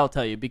sure what I'll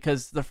tell you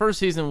because the first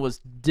season was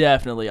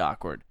definitely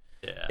awkward.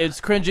 Yeah. It's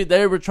cringy.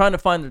 They were trying to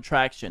find their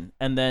traction.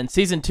 And then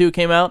season 2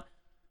 came out.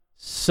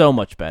 So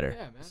much better.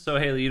 Yeah, man. So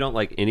Haley, you don't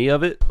like any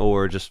of it,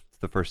 or just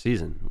the first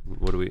season?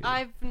 What do we?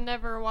 I've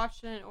never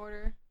watched it in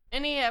order.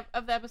 Any of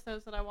the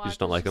episodes that I watched, just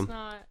don't like it's 'em?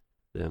 Not...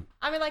 Yeah.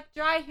 I mean, like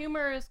dry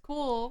humor is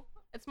cool.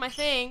 It's my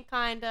thing,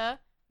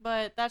 kinda.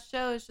 But that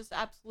show is just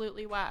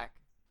absolutely whack.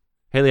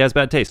 Haley has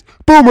bad taste.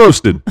 Boom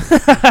roasted.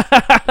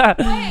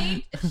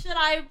 Wait, should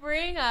I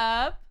bring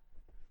up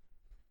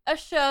a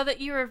show that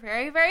you were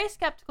very, very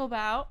skeptical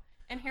about?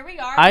 And here we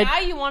are. Now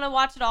you want to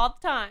watch it all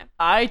the time.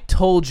 I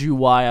told you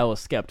why I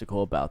was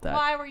skeptical about that.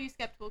 Why were you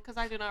skeptical? Because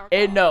I do not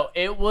recall.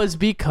 It was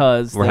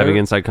because We're having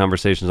inside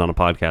conversations on a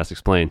podcast.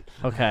 Explain.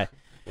 Okay.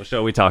 What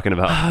show are we talking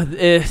about?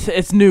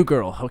 It's New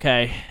Girl,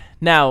 okay?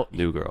 Now,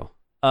 New Girl.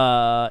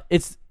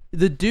 it's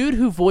the dude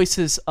who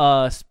voices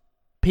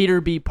Peter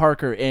B.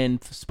 Parker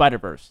in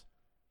Spider-Verse.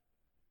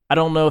 I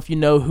don't know if you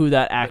know who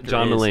that actor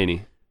John is.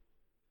 Mulaney.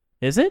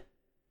 Is it?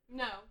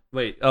 No.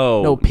 Wait.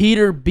 Oh. No,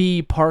 Peter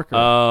B. Parker.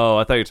 Oh,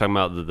 I thought you were talking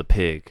about the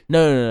pig.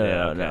 No,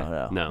 Yeah, okay.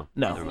 no. No.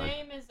 No. His Never mind.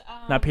 name is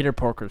Not Peter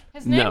Parker.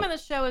 His name No. in the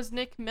show is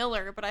Nick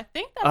Miller, but I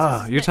think that's Oh,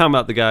 his you're name. talking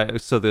about the guy.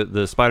 So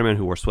the Spider-Man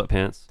who wore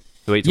sweatpants.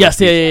 Who ate Yes,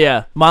 Twinkies?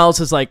 yeah.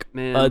 Miles is like,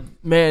 Man.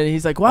 man,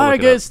 he's like, I'll why I look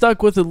it get up.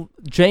 stuck with a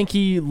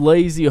janky,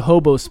 lazy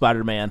hobo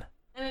Spider-Man?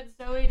 And it's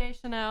Zoe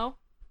Deschanel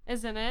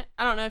is in it.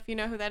 I don't know if you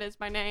know who that is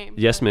by name.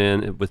 Yes, but-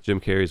 Man with Jim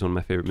Carrey is one of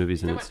my favorite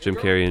movies, and You it's talking Jim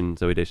about New Carrey and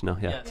Zoe Deschanel.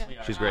 Yeah, Yes, we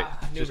are. she's great.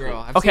 New She's Girl. cool.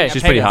 I've Okay, seen-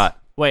 She's hang pretty on. hot.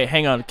 Wait,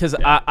 hang on, because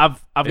Yeah.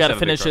 I've I got to have a big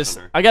finish crush this.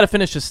 on her. I got to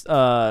finish this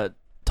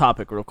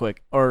topic real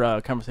quick or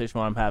conversation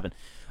while I'm having.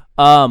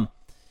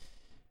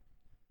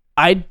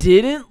 I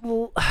didn't.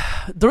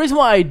 The reason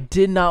why I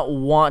did not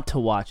want to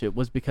watch it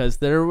was because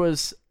there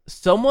was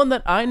someone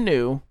that I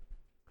knew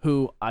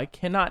who I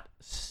cannot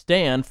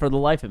stand for the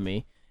life of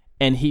me,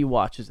 and he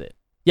watches it.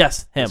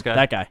 Yes, him. This guy?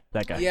 That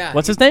guy. Yeah,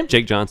 What's his name?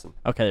 Jake Johnson.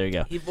 Okay, there you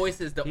go. He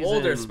voices the He's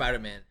older in-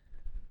 Spider-Man.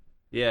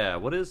 Yeah.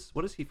 What is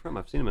he from?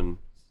 I've seen him in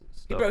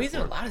stuff. Bro, he's in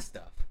a before. lot of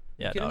stuff.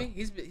 Yeah, You kidding dog. me?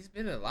 He's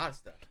been in a lot of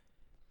stuff.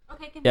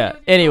 Okay, continue Yeah.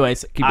 with your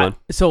Anyways, Keep going.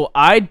 so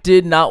I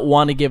did not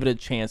want to give it a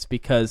chance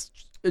because,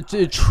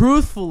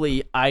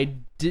 truthfully,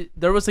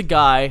 there was a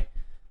guy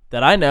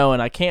that I know,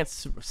 and I can't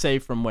say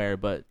from where,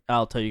 but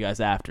I'll tell you guys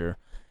after,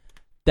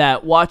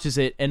 that watches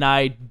it, and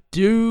I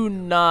do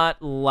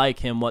not like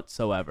him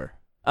whatsoever.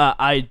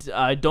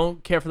 I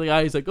don't care for the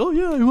guy. He's like, oh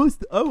yeah,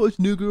 I watch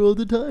New Girl all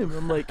the time.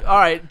 I'm like, all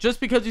right, just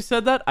because you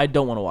said that, I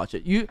don't want to watch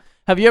it.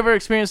 Have you ever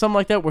experienced something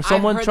like that where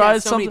someone I've heard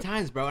tries that so something? many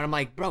times, bro, and I'm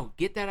like, bro,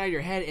 get that out of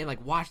your head and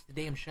like watch the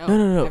damn show.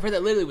 No. I've heard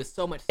that literally with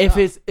so much If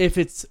stuff.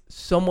 it's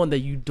someone that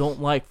you don't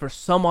like for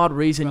some odd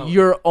reason, Bro.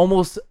 you're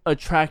almost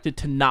attracted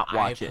to not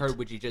watch I've it. heard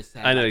what you just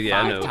said. I know, like, yeah,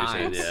 I 5 know what you're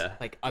saying, times. yeah.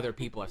 Like other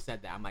people have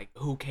said that. I'm like,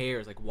 who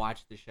cares? Like,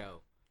 watch the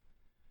show.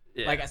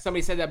 Yeah. Like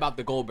somebody said that about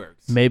the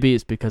Goldbergs. Maybe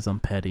it's because I'm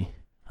petty.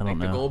 I don't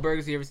Like know. the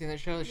Goldbergs. You ever seen that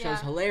show? The Yeah.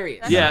 show's hilarious.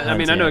 That's yeah, what I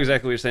mean, I know Yeah.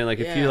 exactly what you're saying. Like,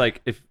 if you Yeah.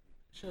 like, if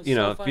Show's you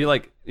know, so if funny. you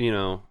like, you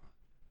know,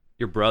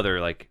 your brother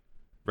like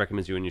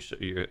recommends you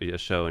a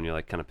show, and you're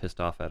like kind of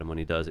pissed off at him when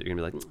he does it, you're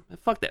gonna be like,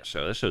 fuck that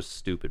show. That show's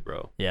stupid,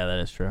 bro. Yeah, that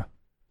is true.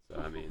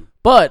 So I mean,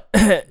 But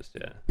just,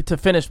 yeah. to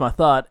finish my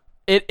thought,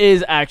 it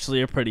is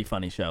actually a pretty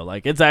funny show.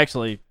 Like, it's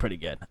actually pretty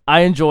good.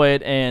 I enjoy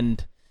it,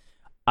 and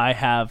I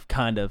have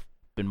kind of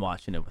been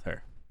watching it with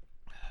her.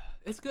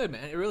 It's good,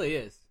 man. It really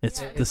is.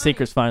 It's Yeah, the it's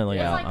secret's finally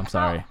Yeah. It's out. like I'm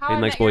sorry. How Hey, I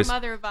nice Met boys. Your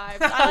Mother vibes.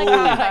 I like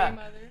How I Met Your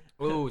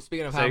Mother. Ooh,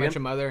 speaking of Say How I Met again?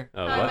 Your Mother,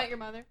 Oh, How I what? Met Your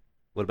Mother.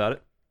 What about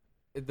it?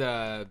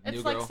 the It's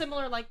new like girl.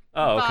 similar, like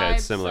Oh, okay,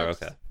 it's vibes similar,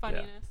 of okay.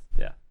 funniness.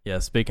 Yeah,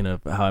 speaking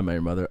of How I Met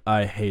Your Mother,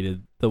 I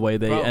hated the way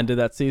they Bro. ended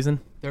that season.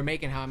 They're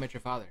making How I Met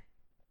Your Father.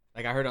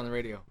 Like I heard on the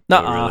radio.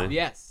 Nuh-uh. really?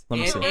 Yes. Let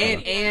me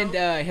And see.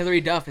 and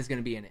Hillary Duff is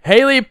gonna be in it.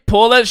 Haley,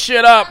 pull that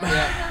shit up.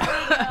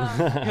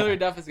 Yeah. Hillary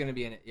Duff is gonna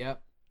be in it.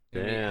 Yep.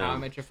 Gonna be Damn. How I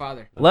Met Your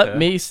Father. Let Okay.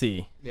 me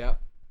see.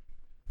 Yep.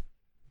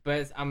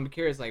 But I'm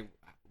curious, like,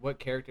 what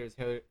character is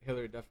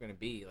Hillary Duff gonna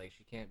be? Like,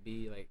 she can't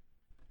be like.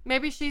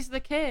 Maybe she's the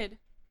kid.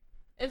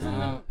 Isn't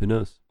the... Who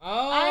knows?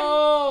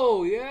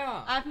 Oh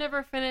yeah. I've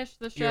never finished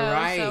the show, You're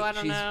right. so I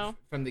don't She's know.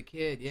 from the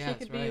kid. Yeah, She that's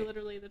could be right.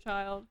 literally the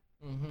child.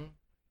 Mm-hmm.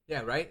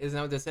 Yeah, right. Isn't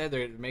that what they said?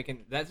 They're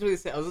making. That's what they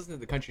said. I was listening to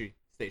the country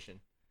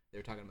station. They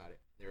were talking about it.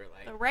 They were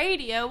like, The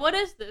radio. What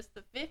is this?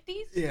 The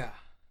 50s? yeah.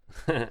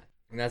 And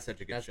that's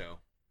such a good show.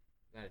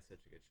 That is such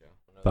a good show.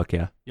 Fuck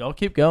yeah. Y'all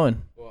keep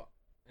going. Well,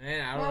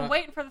 and I don't We're know.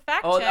 waiting for the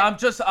fact Oh,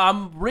 check.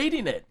 I'm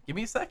reading it. Give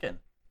me a second.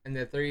 And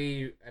the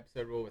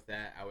 3-episode rule with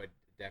that, I would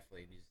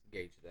definitely just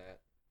gauge that.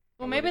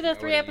 Well, I maybe would've- the I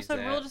would've used 3-episode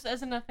that. rule just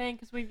isn't a thing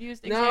because we've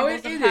used No,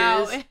 examples it of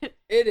how is.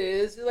 It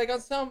is like on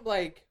some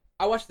like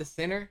I watched The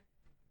Sinner,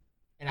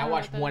 and I I don't know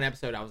watched what that one is.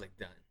 episode. I was like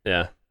done.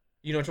 Yeah.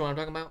 You know which one I'm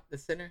talking about? The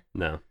Sinner.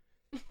 No.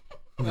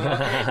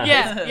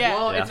 Yeah.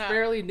 Well, Yeah. it's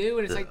fairly new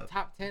and it's like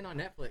top 10 on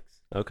Netflix.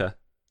 Okay.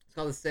 It's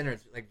called The Sinner.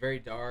 It's like very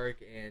dark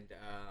and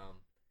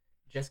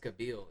Jessica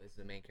Biel is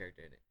the main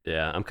character in it.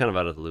 Yeah, I'm kind of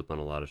out of the loop on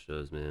a lot of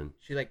shows, man.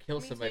 She like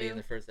kills Me somebody too. in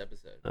the first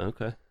episode.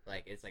 Okay.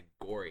 Like it's like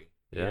gory.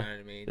 You Yeah. know what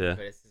I mean? Yeah.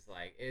 But it's just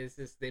like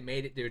they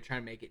made it. They were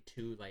trying to make it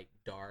too like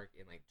dark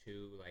and like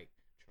too like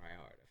try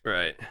hard. I feel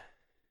Right.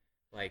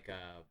 Like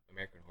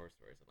American Horror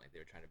Story or something. Like they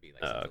were trying to be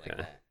like Oh, something okay. like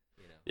that.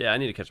 You know? Yeah, I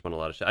need to catch up on a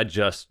lot of shit. I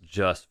just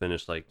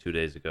finished like 2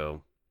 days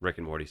ago Rick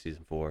and Morty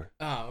season 4.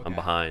 Oh, okay. I'm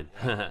behind.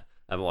 Yeah.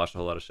 I haven't watched a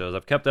whole lot of shows.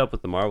 I've kept up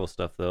with the Marvel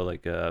stuff though.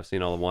 Like I've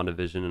seen all of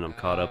WandaVision and I'm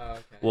caught up. Oh,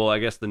 okay. Well, I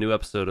guess the new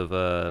episode of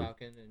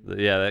Falcon and...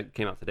 yeah, that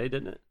came out today,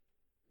 didn't it?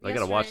 I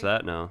gotta watch Yesterday.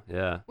 that now.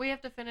 Yeah. We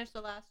have to finish the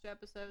last 2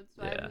 episodes,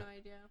 so I Yeah. have no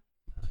idea.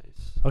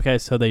 Nice. Okay,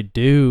 so they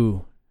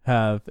do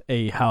have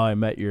a How I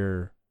Met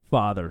Your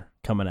Father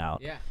coming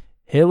out. Yeah.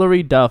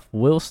 Hilary Duff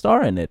will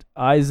star in it.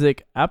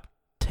 Isaac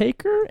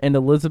Aptaker and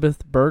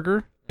Elizabeth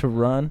Berger to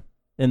run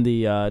in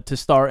the to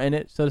star in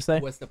it, so to say.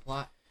 What's the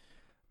plot?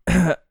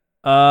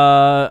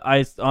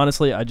 I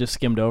honestly I just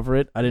skimmed over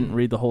it. I didn't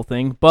read the whole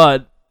thing,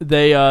 but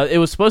they it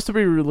was supposed to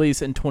be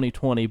released in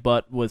 2020,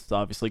 but with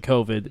obviously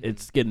COVID,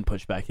 it's getting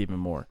pushed back even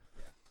more.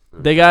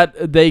 They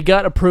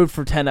got approved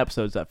for 10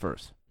 episodes at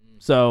first.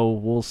 So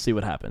we'll see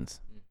what happens.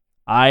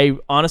 I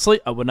honestly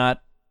I would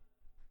not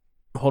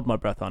hold my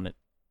breath on it.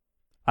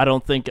 I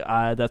don't think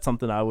that's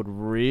something I would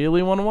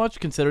really want to watch,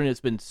 considering it's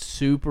been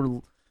super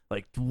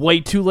like way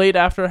too late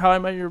after How I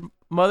Met Your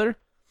Mother.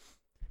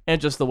 And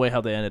just the way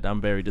how they ended,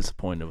 I'm very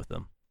disappointed with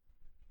them.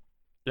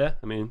 Yeah,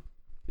 I mean,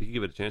 you can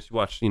give it a chance. You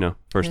watch,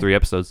 first 3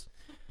 episodes.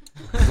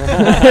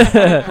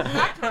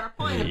 Back to our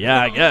point.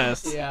 Yeah, I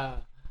guess. Yeah.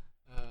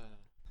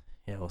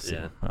 Yeah, we'll see.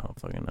 Yeah. I don't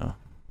fucking know.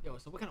 Yo,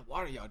 so what kind of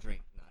water y'all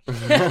drink? Can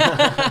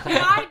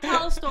I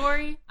tell a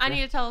story? I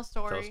need to tell a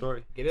story. Tell a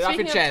story. Get it off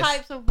Speaking your chest. of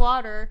types of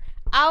water,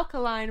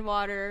 alkaline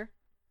water.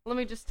 Let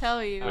me just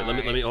tell you. Wait, let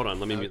me hold on.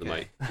 Let me mute the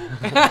Okay.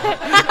 mic.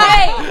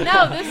 Hey,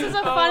 no, this is a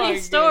Oh funny my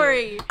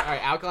story. All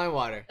right, alkaline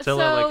water. Tell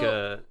So, it like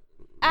a.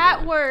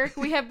 At work,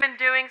 we have been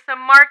doing some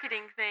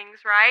marketing things,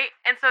 right?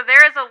 And so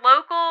there is a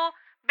local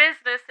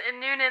business in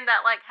Noonan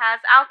that like has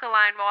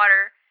alkaline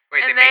water.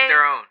 Wait, And they make they-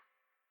 their own.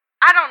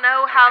 I don't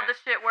know how Okay. the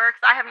shit works.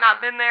 I have not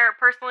Uh. been there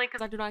personally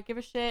because I do not give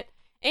a shit.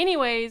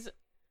 Anyways,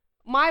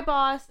 my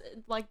boss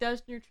like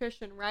does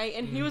nutrition, right?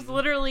 And he was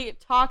literally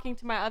talking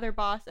to my other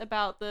boss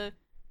about the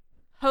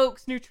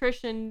hoax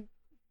nutrition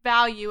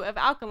value of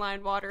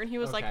alkaline water, and he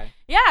was like, Okay.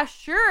 yeah,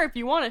 sure, if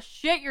you want to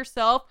shit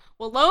yourself.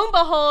 Well, lo and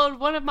behold,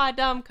 one of my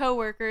dumb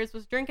coworkers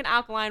was drinking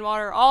alkaline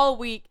water all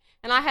week,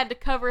 and I had to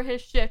cover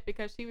his shift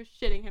because he was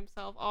shitting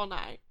himself all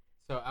night.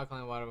 So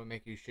alkaline water will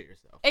make you shit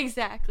yourself.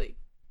 Exactly.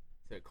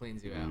 So it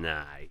cleans you out.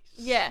 Nice.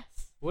 Yes.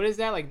 What is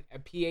that, like a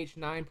pH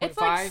 9.5? It's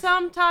like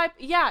some type,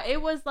 yeah,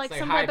 it was like It's like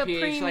some high type of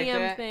pH like premium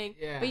that? thing.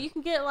 Yeah. But you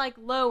can get like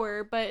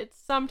lower, but it's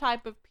some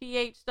type of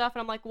pH stuff.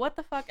 And I'm like, what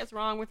the fuck is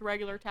wrong with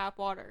regular tap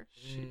water?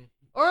 Mm.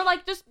 Or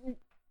like just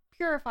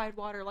purified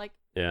water, like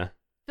Yeah.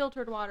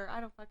 filtered water. I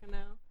don't fucking know.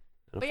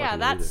 I don't But yeah, fucking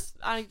know either.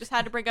 I just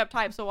had to bring up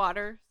types of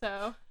water.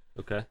 So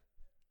Okay.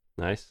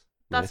 Nice.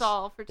 that's Nice.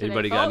 all for today.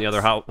 Anybody got any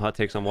other folks. hot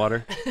takes on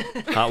water?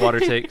 Hot water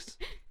takes?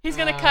 He's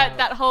going to cut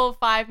that whole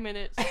 5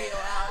 minutes spiel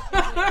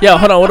out. Yeah,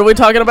 hold on. What are we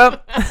talking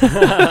about?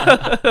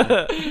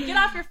 Get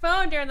off your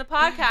phone during the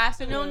podcast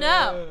and you'll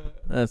know.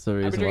 That's the I've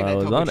been reason drinking why I that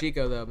was Topo on it.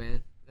 Chico though,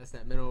 man. That's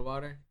that mineral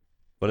water.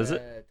 What is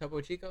it?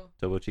 Topo Chico.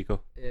 Topo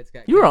Chico? It's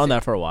got You were on calcium-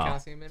 that for a while.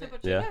 Calcium in it.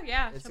 Topo Yeah. Chico?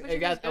 Yeah. It's, Topo it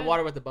Chico's got good.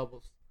 water with the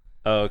bubbles.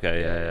 Oh,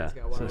 okay. Yeah. It's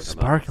got So water with the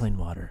sparkling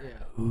water.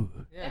 Yeah. Ooh.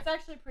 Yeah. It's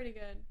actually pretty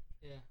good.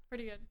 Yeah.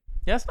 Pretty good.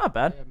 Yeah, it's not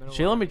bad. Yeah, mineral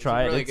She let water. me It's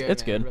try really it. good,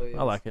 It's man. It good. really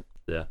I is. like it.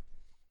 Yeah.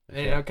 And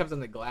it comes in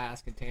the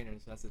glass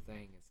containers. That's the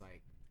thing. It's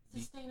like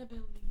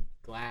Sustainability.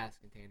 glass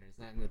containers,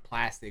 not in the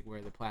plastic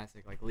where the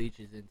plastic like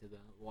leaches into the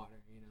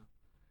water. You know.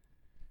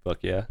 Fuck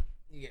yeah.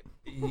 You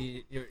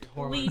get your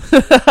hormones.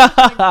 Leech.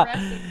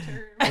 Aggressive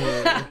term.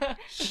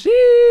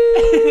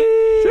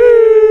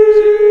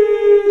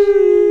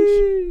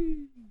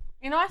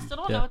 You know, I still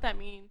don't Yeah. know what that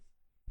means.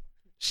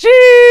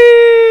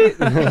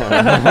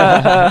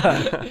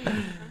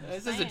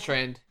 This is a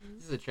trend.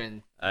 This is a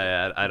trend.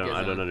 I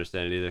don't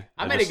understand it either.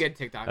 I made a good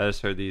TikTok. I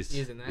just heard these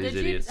Using that. these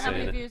Did you? idiots How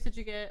many saying it. views did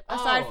you get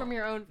aside Oh. from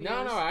your own views?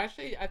 No,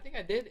 actually, I think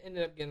I did end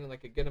up getting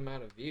like a good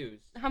amount of views.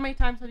 How many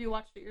times have you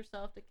watched it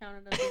yourself to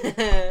count it as?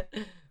 A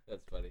view?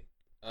 That's funny.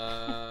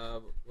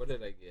 What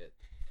did I get?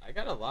 I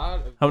got a lot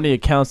of. How many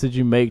accounts did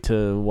you make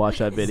to watch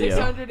that video?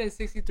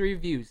 663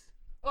 views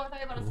Oh, I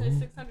thought you were about to say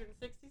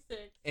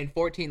 666. and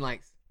 14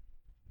 likes.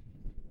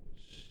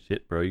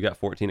 Shit, bro. You got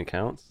 14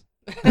 accounts?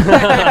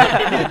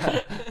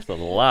 That's a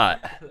lot.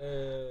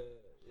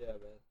 Yeah, man.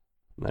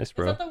 Nice, Is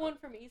bro. that the one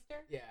from Easter?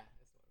 Yeah.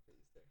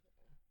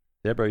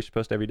 Yeah, bro. You should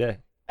post every day.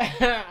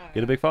 Get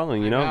Get a big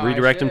following, you know. I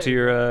Redirect them to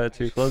should.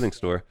 your clothing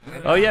store.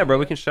 Oh yeah, bro.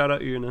 We can shout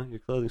out your your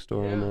clothing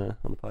store Yeah.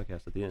 on the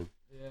podcast at the end.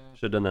 Yeah.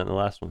 Should have done that in the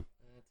last one.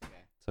 That's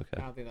okay. It's I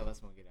okay. don't think that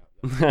last one will get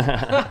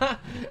out.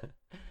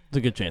 There's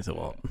a good chance it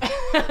won't.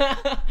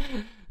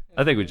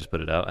 I think we just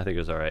put it out. I think it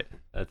was all right.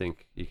 I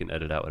think you can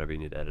edit out whatever you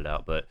need to edit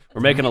out. But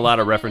we're making a lot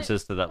of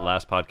references to that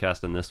last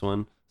podcast and this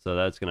one. So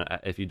that's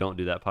if you don't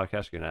do that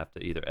podcast, you're gonna have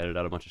to either edit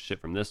out a bunch of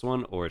shit from this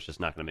one, or it's just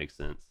not gonna make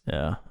sense.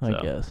 Yeah, I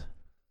So. guess.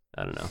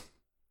 I don't know.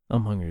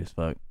 I'm hungry as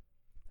fuck.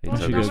 Hey, Wanna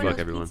so should good go luck,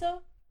 everyone. pizza?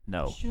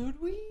 No.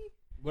 Should we?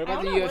 What I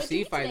about the don't know, what UFC do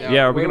you fight think? though?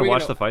 Yeah, are we What gonna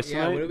watch the fights Yeah,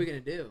 tonight? what are we gonna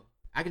do?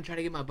 I can try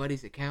to get my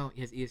buddy's account.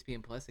 He has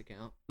ESPN Plus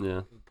account.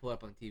 Yeah. We pull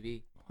up on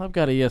TV. I've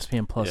got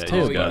ESPN Plus Yeah, too.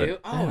 he's Oh, got you it. do?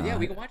 Oh, Yeah. yeah,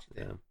 we can watch it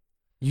then. Yeah.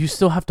 You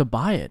still have to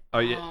buy it. Oh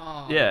yeah.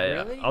 Oh, Yeah,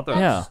 really? I'll throw-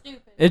 Yeah.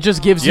 Stupid. It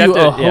just gives You you,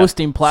 have to- a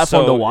hosting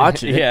platform to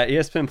watch it. Yeah,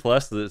 ESPN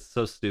Plus is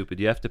so stupid.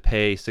 You have to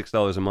pay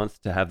 $6 a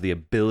month to have the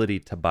ability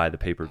to buy the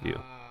pay-per-view. Oh,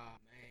 man.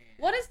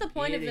 What is the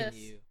point of Getting this?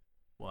 you.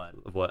 What?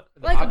 Of what?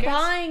 The Like podcast?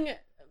 buying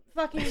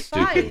fucking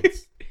Stupid.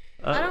 fights.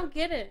 Uh, I don't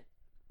get it.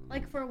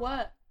 Like for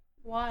what?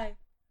 Why?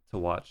 to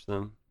watch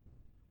them.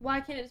 Why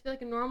can't it just be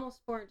like a normal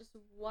sport? Just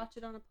watch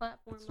it on a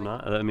platform. It's like,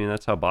 not. I mean,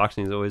 that's how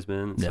boxing's always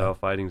been. That's Yeah. how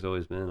fighting's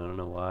always been. I don't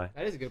know why.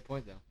 That is a good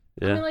point though.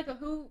 I Yeah, mean, like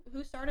who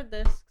started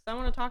this? 'Cause I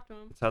want to talk to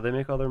him. that's how they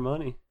make all their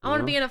money. I want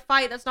to be in a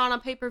fight that's not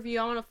on pay per view.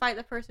 I want to fight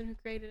the person who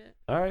created it.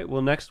 All right.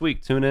 Well, next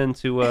week, tune in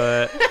to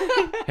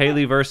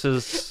Haley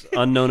versus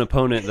unknown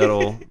opponent.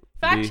 That'll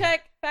Fact be...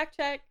 check. Fact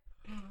check.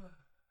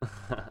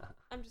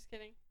 I'm just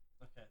kidding.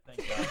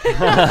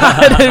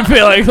 I didn't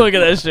feel like looking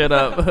that shit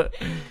up.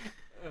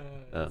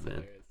 That's man.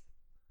 hilarious.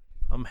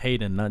 I'm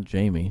Hayden, not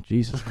Jamie.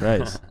 Jesus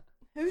Christ.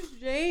 Who's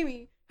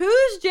Jamie?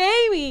 Who's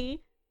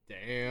Jamie?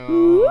 Damn.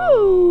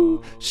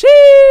 Woo! Sheesh!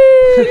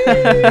 Oh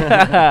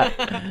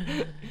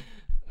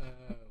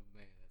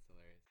man, that's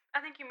hilarious.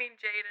 I think you mean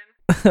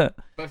Jaden.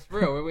 But for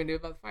real, what are we gonna do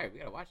about the fight? We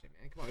gotta watch it,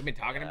 man. Come on, we've been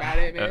talking about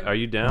it, man. Are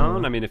you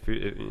down? I mean, if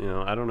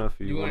you I don't know if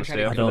you, You want want to to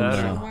stay try to after I don't go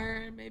that. know. or- somewhere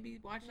and maybe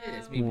watch it?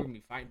 It's me, No. we're gonna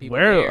be fighting people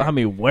Where? there. I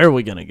mean, where are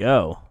we gonna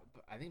go?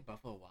 I think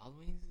Buffalo Wild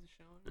Wings is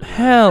showing.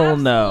 Hell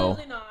no.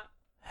 Absolutely not.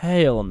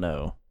 Hell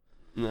no.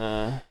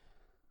 Nah. If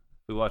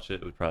we watch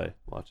it, we'd probably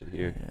watch it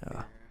here.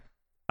 Yeah.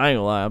 I ain't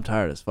gonna lie, I'm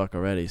tired as fuck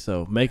already.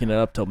 So making it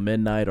up till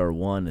midnight or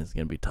 1 is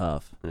gonna be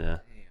tough. Yeah. Damn,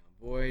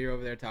 boy, you're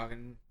over there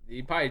talking.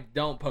 You probably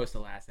don't post the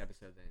last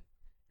episode then.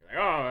 You're like,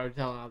 oh, I'm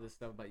telling all this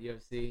stuff about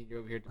UFC. You're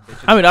over here to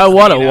bitch. I mean, I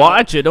want to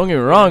watch it. Don't get me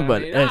wrong,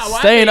 but it's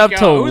staying up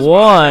till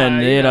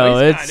 1. You know,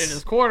 he's not in it's.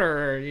 his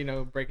corner. You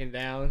know, breaking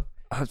down.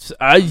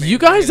 You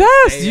guys gonna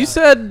asked. stay You up.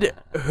 said,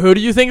 "Who do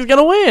you think is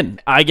gonna win?"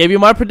 I gave you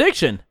my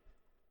prediction.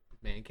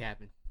 Man,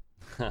 capping.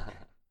 Get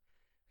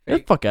the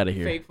fuck out of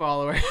here. Fake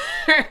follower.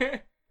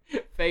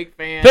 Fake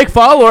fan. Big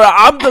follower.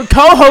 I'm the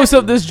co-host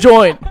of this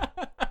joint.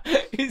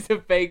 He's a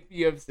fake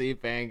UFC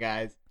fan,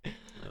 guys.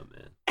 Oh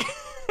man.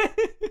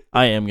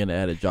 I am gonna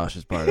edit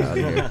Josh's part out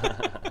of here.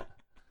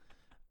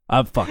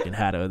 I've fucking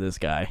had it with this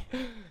guy.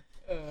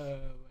 Oh, man.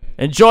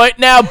 Enjoy it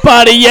now,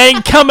 buddy. You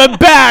ain't coming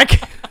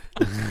back.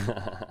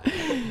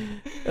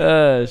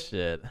 Oh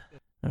shit.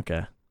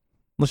 Okay,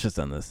 let's just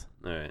end this.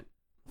 All right.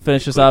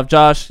 Finish this off,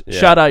 Josh. Yeah,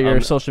 shout out your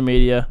I'm- social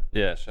media.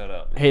 Yeah. Shut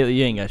up. Haley,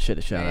 you ain't got shit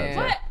to shout out. Man.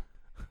 So. What?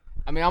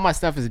 I mean, all my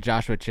stuff is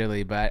Joshua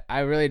Chili, but I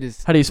really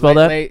just. How do you spell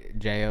that?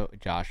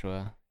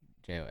 Joshua.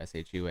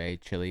 Joshua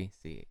Chili.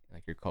 C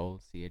like you're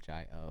cold.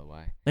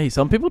 CHILY. Hey,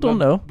 some people don't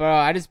know. But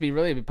I just be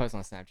posting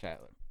on Snapchat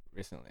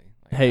recently.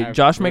 Like, Hey, I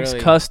Josh makes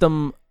really-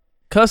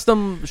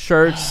 custom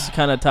shirts,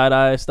 kind of tie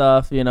dye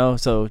stuff. You know,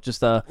 so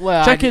just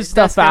Well, check his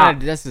stuff out.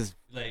 This is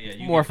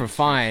more for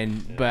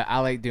fun, but I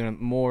like doing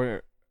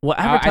more. What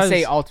I advertise?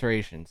 say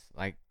alterations,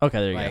 like Okay,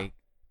 there you like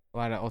a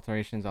lot of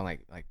alterations on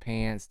like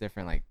pants,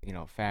 different like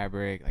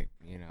fabric, like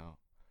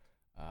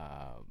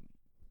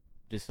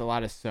just a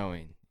lot of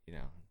sewing,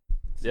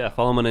 Yeah.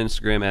 Follow him on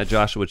Instagram at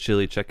Joshua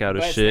Chili. Check out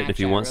his But shit if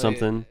you Snapchat want really-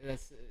 something.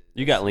 that's-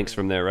 You got that's links really-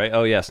 from there, right?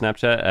 Oh yeah,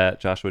 Snapchat at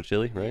Joshua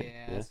Chili, right?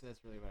 Yeah, that's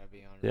really what I'd be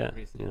on. Yeah.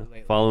 recently, Yeah.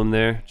 lately. Follow him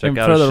there. go. Check And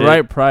out for his the shit.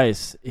 right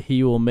price,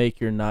 he will make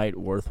your night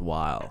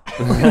worthwhile.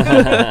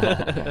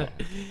 Yeah,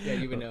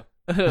 you would know.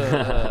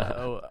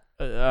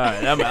 All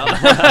right, I'm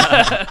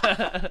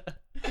out.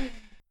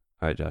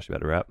 All right, Josh, you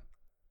better wrap.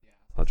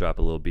 I'll drop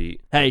a little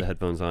beat. Hey. Put the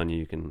headphones on,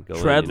 you can go.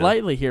 Tread in, you know?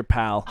 lightly here,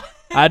 pal.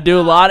 I do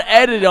a lot of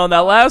editing on that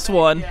last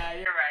one. Yeah,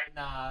 you're right.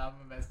 Nah, I'm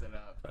gonna mess it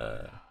up.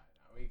 Nah,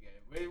 we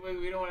good.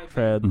 We don't want to.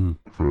 Tread.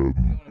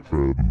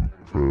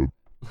 Fred.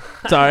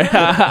 Sorry,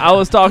 I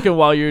was talking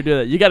while you were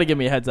doing it. You got to give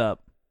me a heads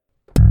up.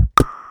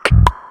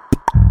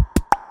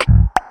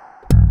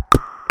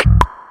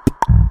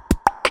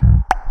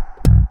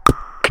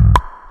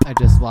 I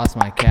just lost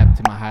my cap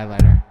to my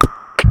highlighter.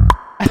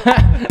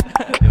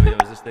 Yo,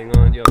 is this thing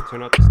on? Yo,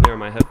 turn off the snare of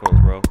my headphones,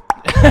 bro.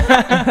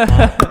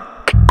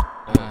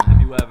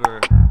 Have you ever?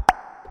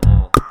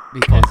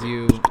 Because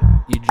you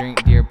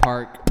drink Deer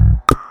Park,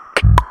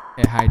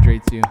 it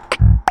hydrates you.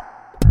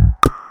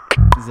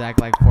 Zach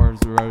like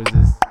Forbes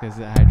roses because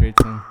it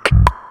hydrates him.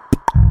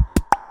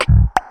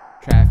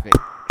 Traffic,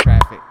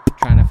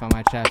 trying to find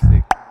my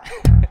chapstick.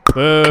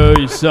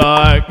 Boo, you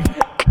suck.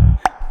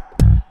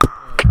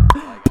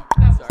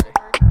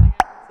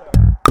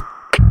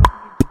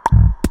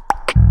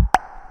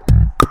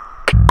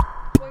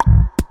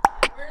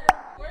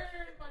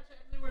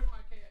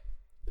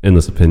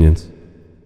 Endless opinions.